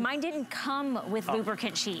 upgrade. Mine didn't come with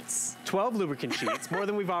lubricant sheets. 12 lubricant sheets, more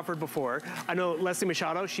than we've offered before. I know Leslie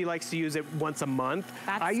Machado, she likes to use it once a month.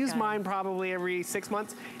 I use mine probably every 6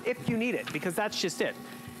 months if you need it, because that's just it.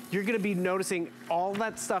 You're gonna be noticing all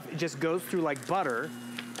that stuff just goes through like butter.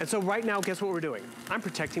 And so right now, guess what we're doing? I'm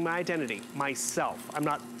protecting my identity, myself. I'm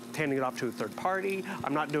not handing it off to a third party.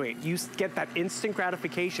 I'm not doing it. You get that instant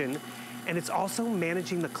gratification. And it's also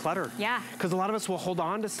managing the clutter. Yeah. Because a lot of us will hold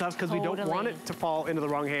on to stuff because we don't want it to fall into the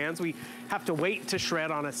wrong hands. We have to wait to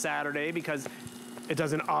shred on a Saturday because it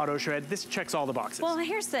doesn't auto shred. This checks all the boxes. Well,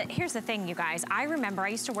 here's the thing, you guys. I remember I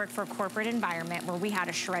used to work for a corporate environment where we had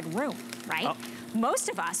a shred room, right? Oh. Most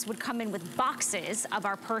of us would come in with boxes of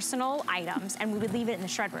our personal items and we would leave it in the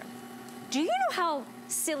shred room. Do you know how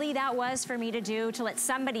silly that was for me to do, to let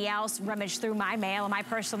somebody else rummage through my mail and my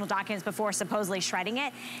personal documents before supposedly shredding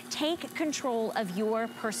it? Take control of your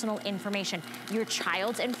personal information, your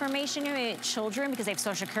child's information, your children, because they have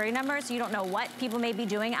social security numbers. You don't know what people may be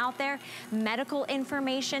doing out there. Medical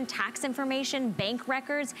information, tax information, bank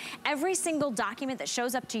records. Every single document that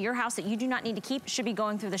shows up to your house that you do not need to keep should be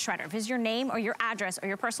going through the shredder. If it's your name or your address or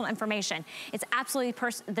your personal information, it's absolutely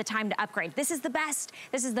the time to upgrade. This is the best.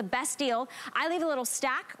 This is the best deal. I leave a little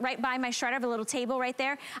stack right by my shredder. I have a little table right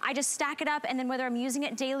there. I just stack it up, and then whether I'm using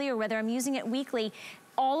it daily or whether I'm using it weekly,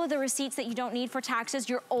 all of the receipts that you don't need for taxes,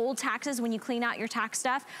 your old taxes when you clean out your tax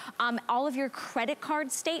stuff, all of your credit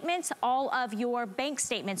card statements, all of your bank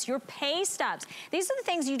statements, your pay stubs. These are the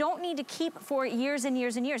things you don't need to keep for years and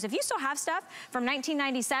years and years. If you still have stuff from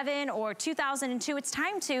 1997 or 2002, it's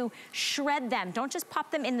time to shred them. Don't just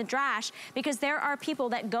pop them in the trash, because there are people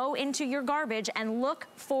that go into your garbage and look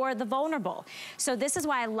for the vulnerable. So this is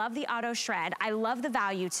why I love the auto shred. I love the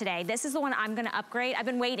value today. This is the one I'm gonna upgrade. I've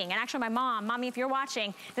been waiting, and actually my mom, Mommy, if you're watching,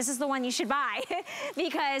 this is the one you should buy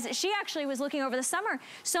because she actually was looking over the summer.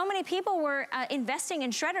 So many people were investing in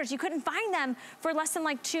shredders. You couldn't find them for less than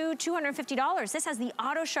like $250. This has the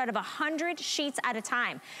auto shred of 100 sheets at a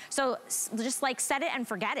time. So just like set it and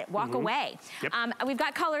forget it, walk away. Yep. We've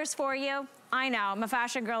got colors for you. I know, I'm a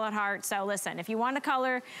fashion girl at heart, so listen, if you want a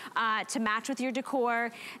color to match with your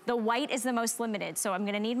decor, the white is the most limited. So I'm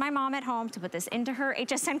gonna need my mom at home to put this into her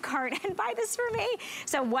HSN cart and buy this for me.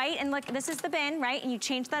 So white, and look, this is the bin, right? And you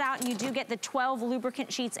change that out and you do get the 12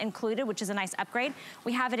 lubricant sheets included, which is a nice upgrade.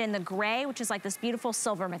 We have it in the gray, which is like this beautiful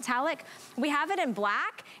silver metallic. We have it in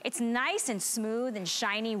black. It's nice and smooth and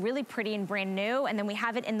shiny, really pretty and brand new. And then we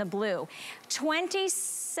have it in the blue.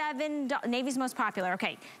 Navy's most popular,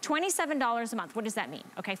 okay, $27 a month. What does that mean?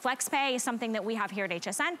 Okay, flex pay is something that we have here at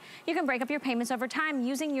HSN. You can break up your payments over time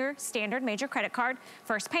using your standard major credit card.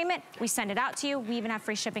 First payment, we send it out to you. We even have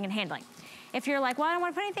free shipping and handling. If you're like, well, I don't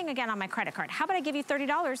want to put anything again on my credit card, how about I give you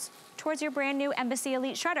 $30 towards your brand new Embassy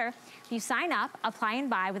Elite shredder? If you sign up, apply and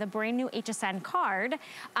buy with a brand new HSN card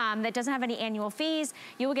that doesn't have any annual fees,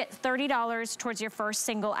 you will get $30 towards your first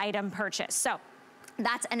single item purchase. So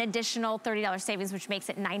that's an additional $30 savings, which makes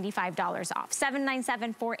it $95 off.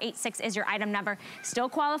 797486 is your item number. Still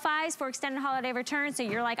qualifies for extended holiday return, so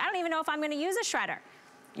you're like, I don't even know if I'm gonna use a shredder.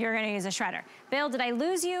 You're gonna use a shredder. Bill, did I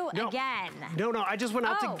lose you again? No, I just went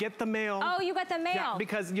out to get the mail. Oh, you got the mail. Yeah,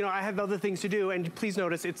 because you know I have other things to do, and please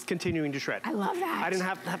notice it's continuing to shred. I love that. I didn't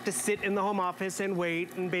have to sit in the home office and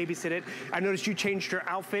wait and babysit it. I noticed you changed your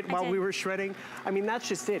outfit while we were shredding. I mean, that's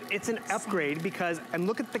just it. It's an upgrade because, and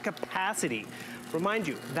look at the capacity. Remind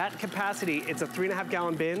you, that capacity, it's a 3.5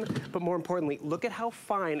 gallon bin, but more importantly, look at how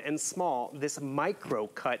fine and small this micro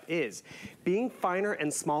cut is. Being finer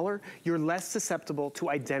and smaller, you're less susceptible to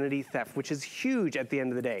identity theft, which is huge at the end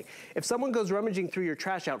of the day. If someone goes rummaging through your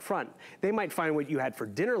trash out front, they might find what you had for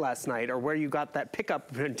dinner last night or where you got that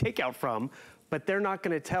pickup and takeout from, but they're not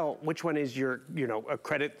gonna tell which one is your, a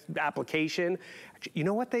credit application. You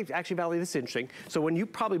know what, actually, Valerie, this is interesting. So when you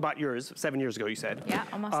probably bought yours 7 years ago, you said. Yeah,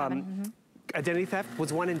 almost 7. Identity theft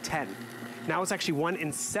was 1 in 10. Now it's actually 1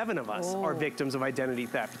 in 7 of us are victims of identity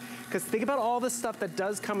theft. Because think about all the stuff that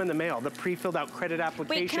does come in the mail, the pre-filled out credit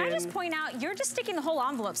application. Wait, can I just point out, you're just sticking the whole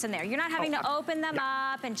envelopes in there. You're not having to open them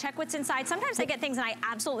up and check what's inside. Sometimes I get things and I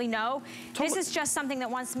absolutely know. This is just something that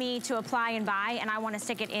wants me to apply and buy, and I want to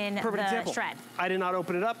stick it in the shred. I did not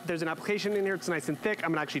open it up. There's an application in here. It's nice and thick.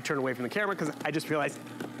 I'm gonna actually turn away from the camera because I just realized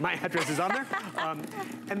my address is on there.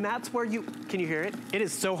 And that's where can you hear it? It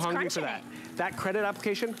is so hungry for that. That credit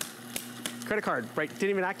application, credit card, right?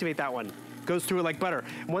 Didn't even activate that one. Goes through it like butter.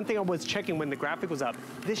 One thing I was checking when the graphic was up,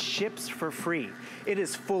 this ships for free. It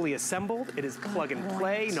is fully assembled. It is plug and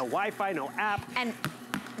play, no Wi-Fi, no app. And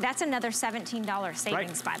that's another $17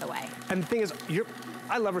 savings, by the way. And the thing is,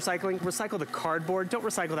 I love recycling. Recycle the cardboard. Don't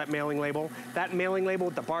recycle that mailing label. That mailing label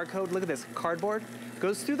with the barcode, look at this, cardboard.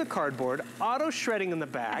 Goes through the cardboard, auto shredding in the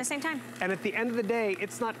bag. At the same time. And at the end of the day,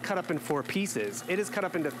 it's not cut up in 4 pieces. It is cut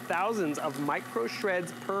up into thousands of micro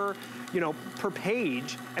shreds per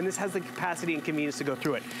page, and this has the capacity and convenience to go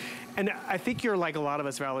through it. And I think you're like a lot of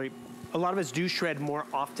us, Valerie. A lot of us do shred more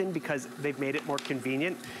often because they've made it more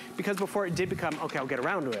convenient. Because before it did become, okay, I'll get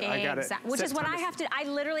around to it. I got it. Which is what I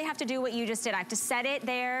literally have to do what you just did. I have to set it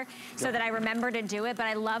there so that I remember to do it. But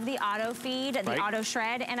I love the auto feed, the auto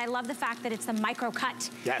shred, and I love the fact that it's the micro cut.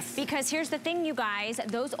 Yes. Because here's the thing, you guys,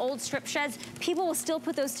 those old strip shreds, people will still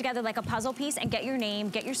put those together like a puzzle piece and get your name,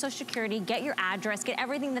 get your social security, get your address, get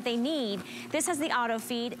everything that they need. This has the auto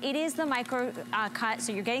feed. It is the micro cut,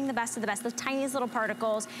 so you're getting the best of the best, those tiniest little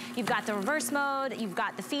particles. You've got the reverse mode, you've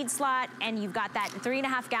got the feed slot, and you've got that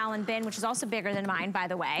 3.5 gallon bin, which is also bigger than mine, by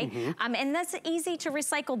the way. And that's easy to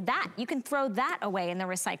recycle that. You can throw that away in the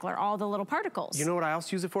recycler, all the little particles. You know what I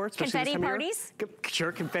else use it for? Confetti parties?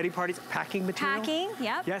 Sure, confetti parties, packing material. Packing,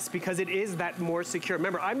 yep. Yes, because it is that more secure.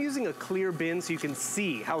 Remember, I'm using a clear bin so you can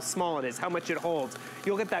see how small it is, how much it holds.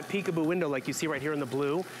 You'll get that peekaboo window like you see right here in the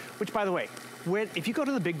blue, which, by the way, if you go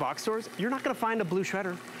to the big box stores, you're not gonna find a blue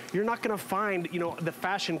shredder. You're not gonna find, the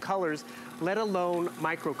fashion colors, let alone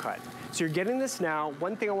microcut. So you're getting this now.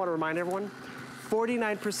 One thing I wanna remind everyone,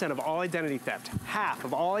 49% of all identity theft, half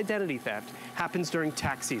of all identity theft, happens during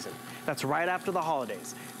tax season. That's right after the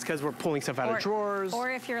holidays. It's because we're pulling stuff out of drawers. Or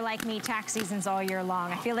if you're like me, tax season's all year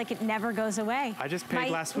long. I feel like it never goes away. I just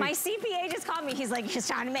paid last week. My CPA just called me. He's like, he's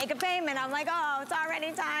trying to make a payment. I'm like, oh, it's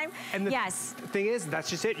already time. And the thing is, that's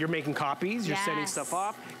just it. You're making copies. You're sending stuff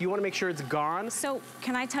off. You want to make sure it's gone. So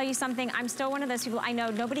can I tell you something? I'm still one of those people. I know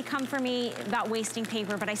nobody come for me about wasting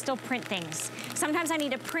paper, but I still print things. Sometimes I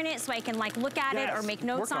need to print it so I can like look at it or make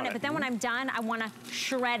notes on it. But then when I'm done, I want to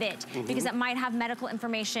shred it because it might have medical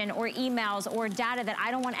information or emails or data that I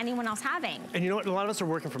don't want anyone else having. And you know what? A lot of us are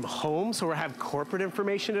working from home, so we have corporate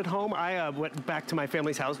information at home. I went back to my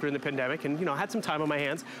family's house during the pandemic and, had some time on my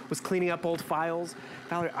hands, was cleaning up old files.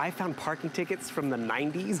 Valerie, I found parking tickets from the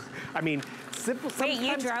 90s. I mean, simple. Wait,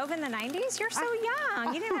 you drove in the 90s? You're so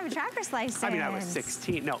young. You didn't have a driver's license. I mean, I was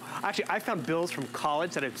 16. No, actually, I found bills from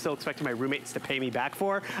college that I'm still expecting my roommates to pay me back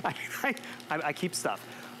for. I keep stuff.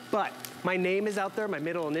 But my name is out there, my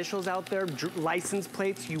middle initials out there, license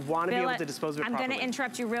plates. You want to be able to dispose of it properly. I'm going to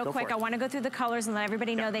interrupt you real quick. I want to go through the colors and let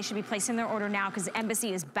everybody know they should be placing their order now because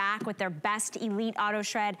Embassy is back with their best elite auto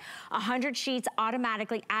shred. 100 sheets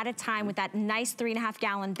automatically at a time with that nice 3.5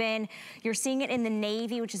 gallon bin. You're seeing it in the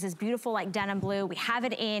navy, which is this beautiful like denim blue. We have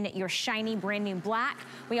it in your shiny brand new black.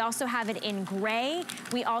 We also have it in gray.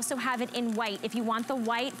 We also have it in white. If you want the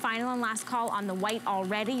white, final and last call on the white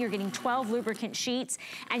already. You're getting 12 lubricant sheets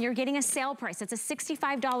and you're getting a sale price. It's a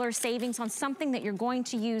 $65 savings on something that you're going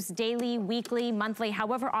to use daily, weekly, monthly,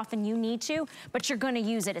 however often you need to, but you're going to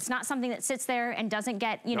use it. It's not something that sits there and doesn't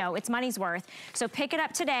get, its money's worth. So pick it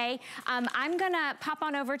up today. I'm going to pop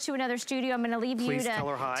on over to another studio. I'm going to leave you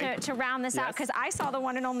to round this out because I saw the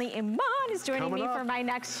one and only Iman is joining me for my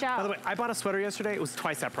next show. By the way, I bought a sweater yesterday. It was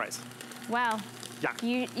twice that price. Well,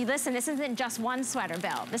 you listen, this isn't just one sweater,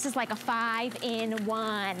 Bill. This is like a 5-in-1.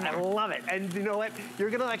 I love it. And you know what?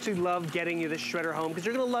 You're gonna actually love getting you this shredder home because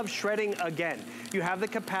you're gonna love shredding again. You have the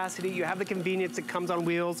capacity, you have the convenience, it comes on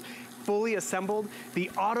wheels, fully assembled.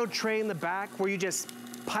 The auto tray in the back where you just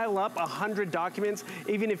pile up 100 documents,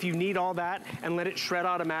 even if you need all that, and let it shred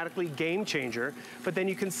automatically, game changer. But then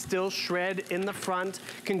you can still shred in the front,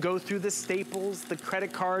 can go through the staples, the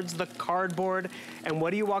credit cards, the cardboard, and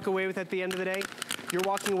what do you walk away with at the end of the day? You're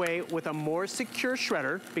walking away with a more secure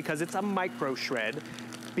shredder because it's a micro shred.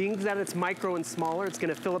 Being that it's micro and smaller, it's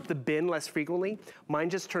gonna fill up the bin less frequently. Mine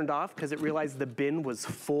just turned off because it realized the bin was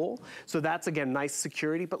full. So that's, again, nice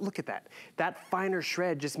security, but look at that. That finer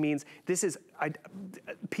shred just means this is a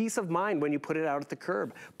peace of mind when you put it out at the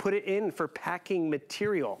curb. Put it in for packing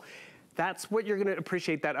material. That's what you're gonna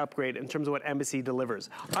appreciate, that upgrade in terms of what Embassy delivers.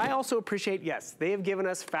 I also appreciate, yes, they have given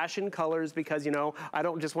us fashion colors because, you know, I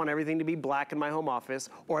don't just want everything to be black in my home office,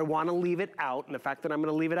 or I wanna leave it out, and the fact that I'm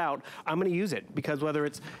gonna leave it out, I'm gonna use it, because whether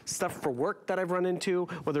it's stuff for work that I've run into,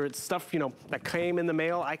 whether it's stuff, you know, that came in the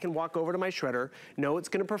mail, I can walk over to my shredder, know it's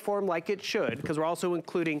gonna perform like it should, because we're also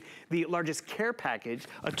including the largest care package,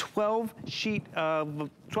 a 12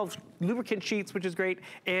 lubricant sheets, which is great,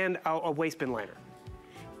 and a waste bin liner.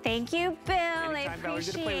 Thank you, Bill. Anytime, I Valerie.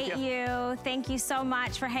 Good to play with appreciate you. Thank you so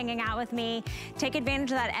much for hanging out with me. Take advantage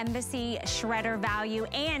of that Embassy shredder value.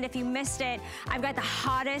 And if you missed it, I've got the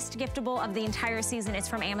hottest giftable of the entire season. It's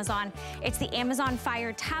from Amazon. It's the Amazon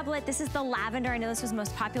Fire tablet. This is the lavender. I know this was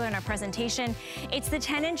most popular in our presentation. It's the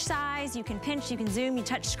 10-inch size. You can pinch, you can zoom, you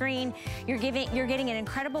touch screen. You're getting an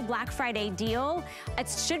incredible Black Friday deal. It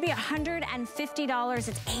should be $150.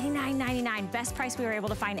 It's $89.99. Best price we were able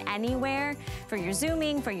to find anywhere for your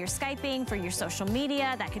Zooming, for your Skyping, for your social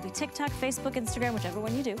media. That could be TikTok, Facebook, Instagram, whichever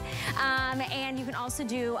one you do. And you can also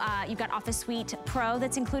do, you've got Office Suite Pro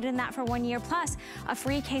that's included in that for 1 year, plus a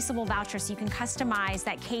free caseable voucher so you can customize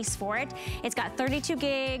that case for it. It's got 32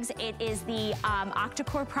 gigs. It is the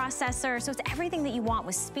octa-core processor, so it's everything that you want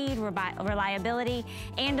with speed, reliability,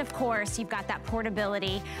 and of course, you've got that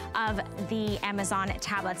portability of the Amazon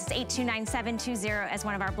tablets. It's 829720 as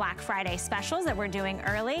one of our Black Friday specials that we're doing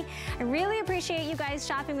early. I really appreciate you guys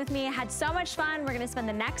shopping with me. I had so much fun. We're gonna spend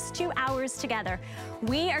the next 2 hours together.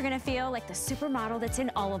 We are gonna feel like the supermodel that's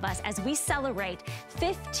in all of us as we celebrate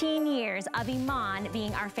 15 years of Iman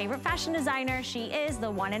being our favorite fashion designer. She is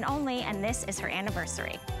the one and only, and this is her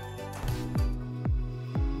anniversary.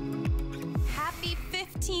 Happy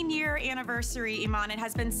 15-year anniversary, Iman. It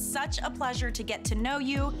has been such a pleasure to get to know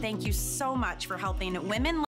you. Thank you so much for helping women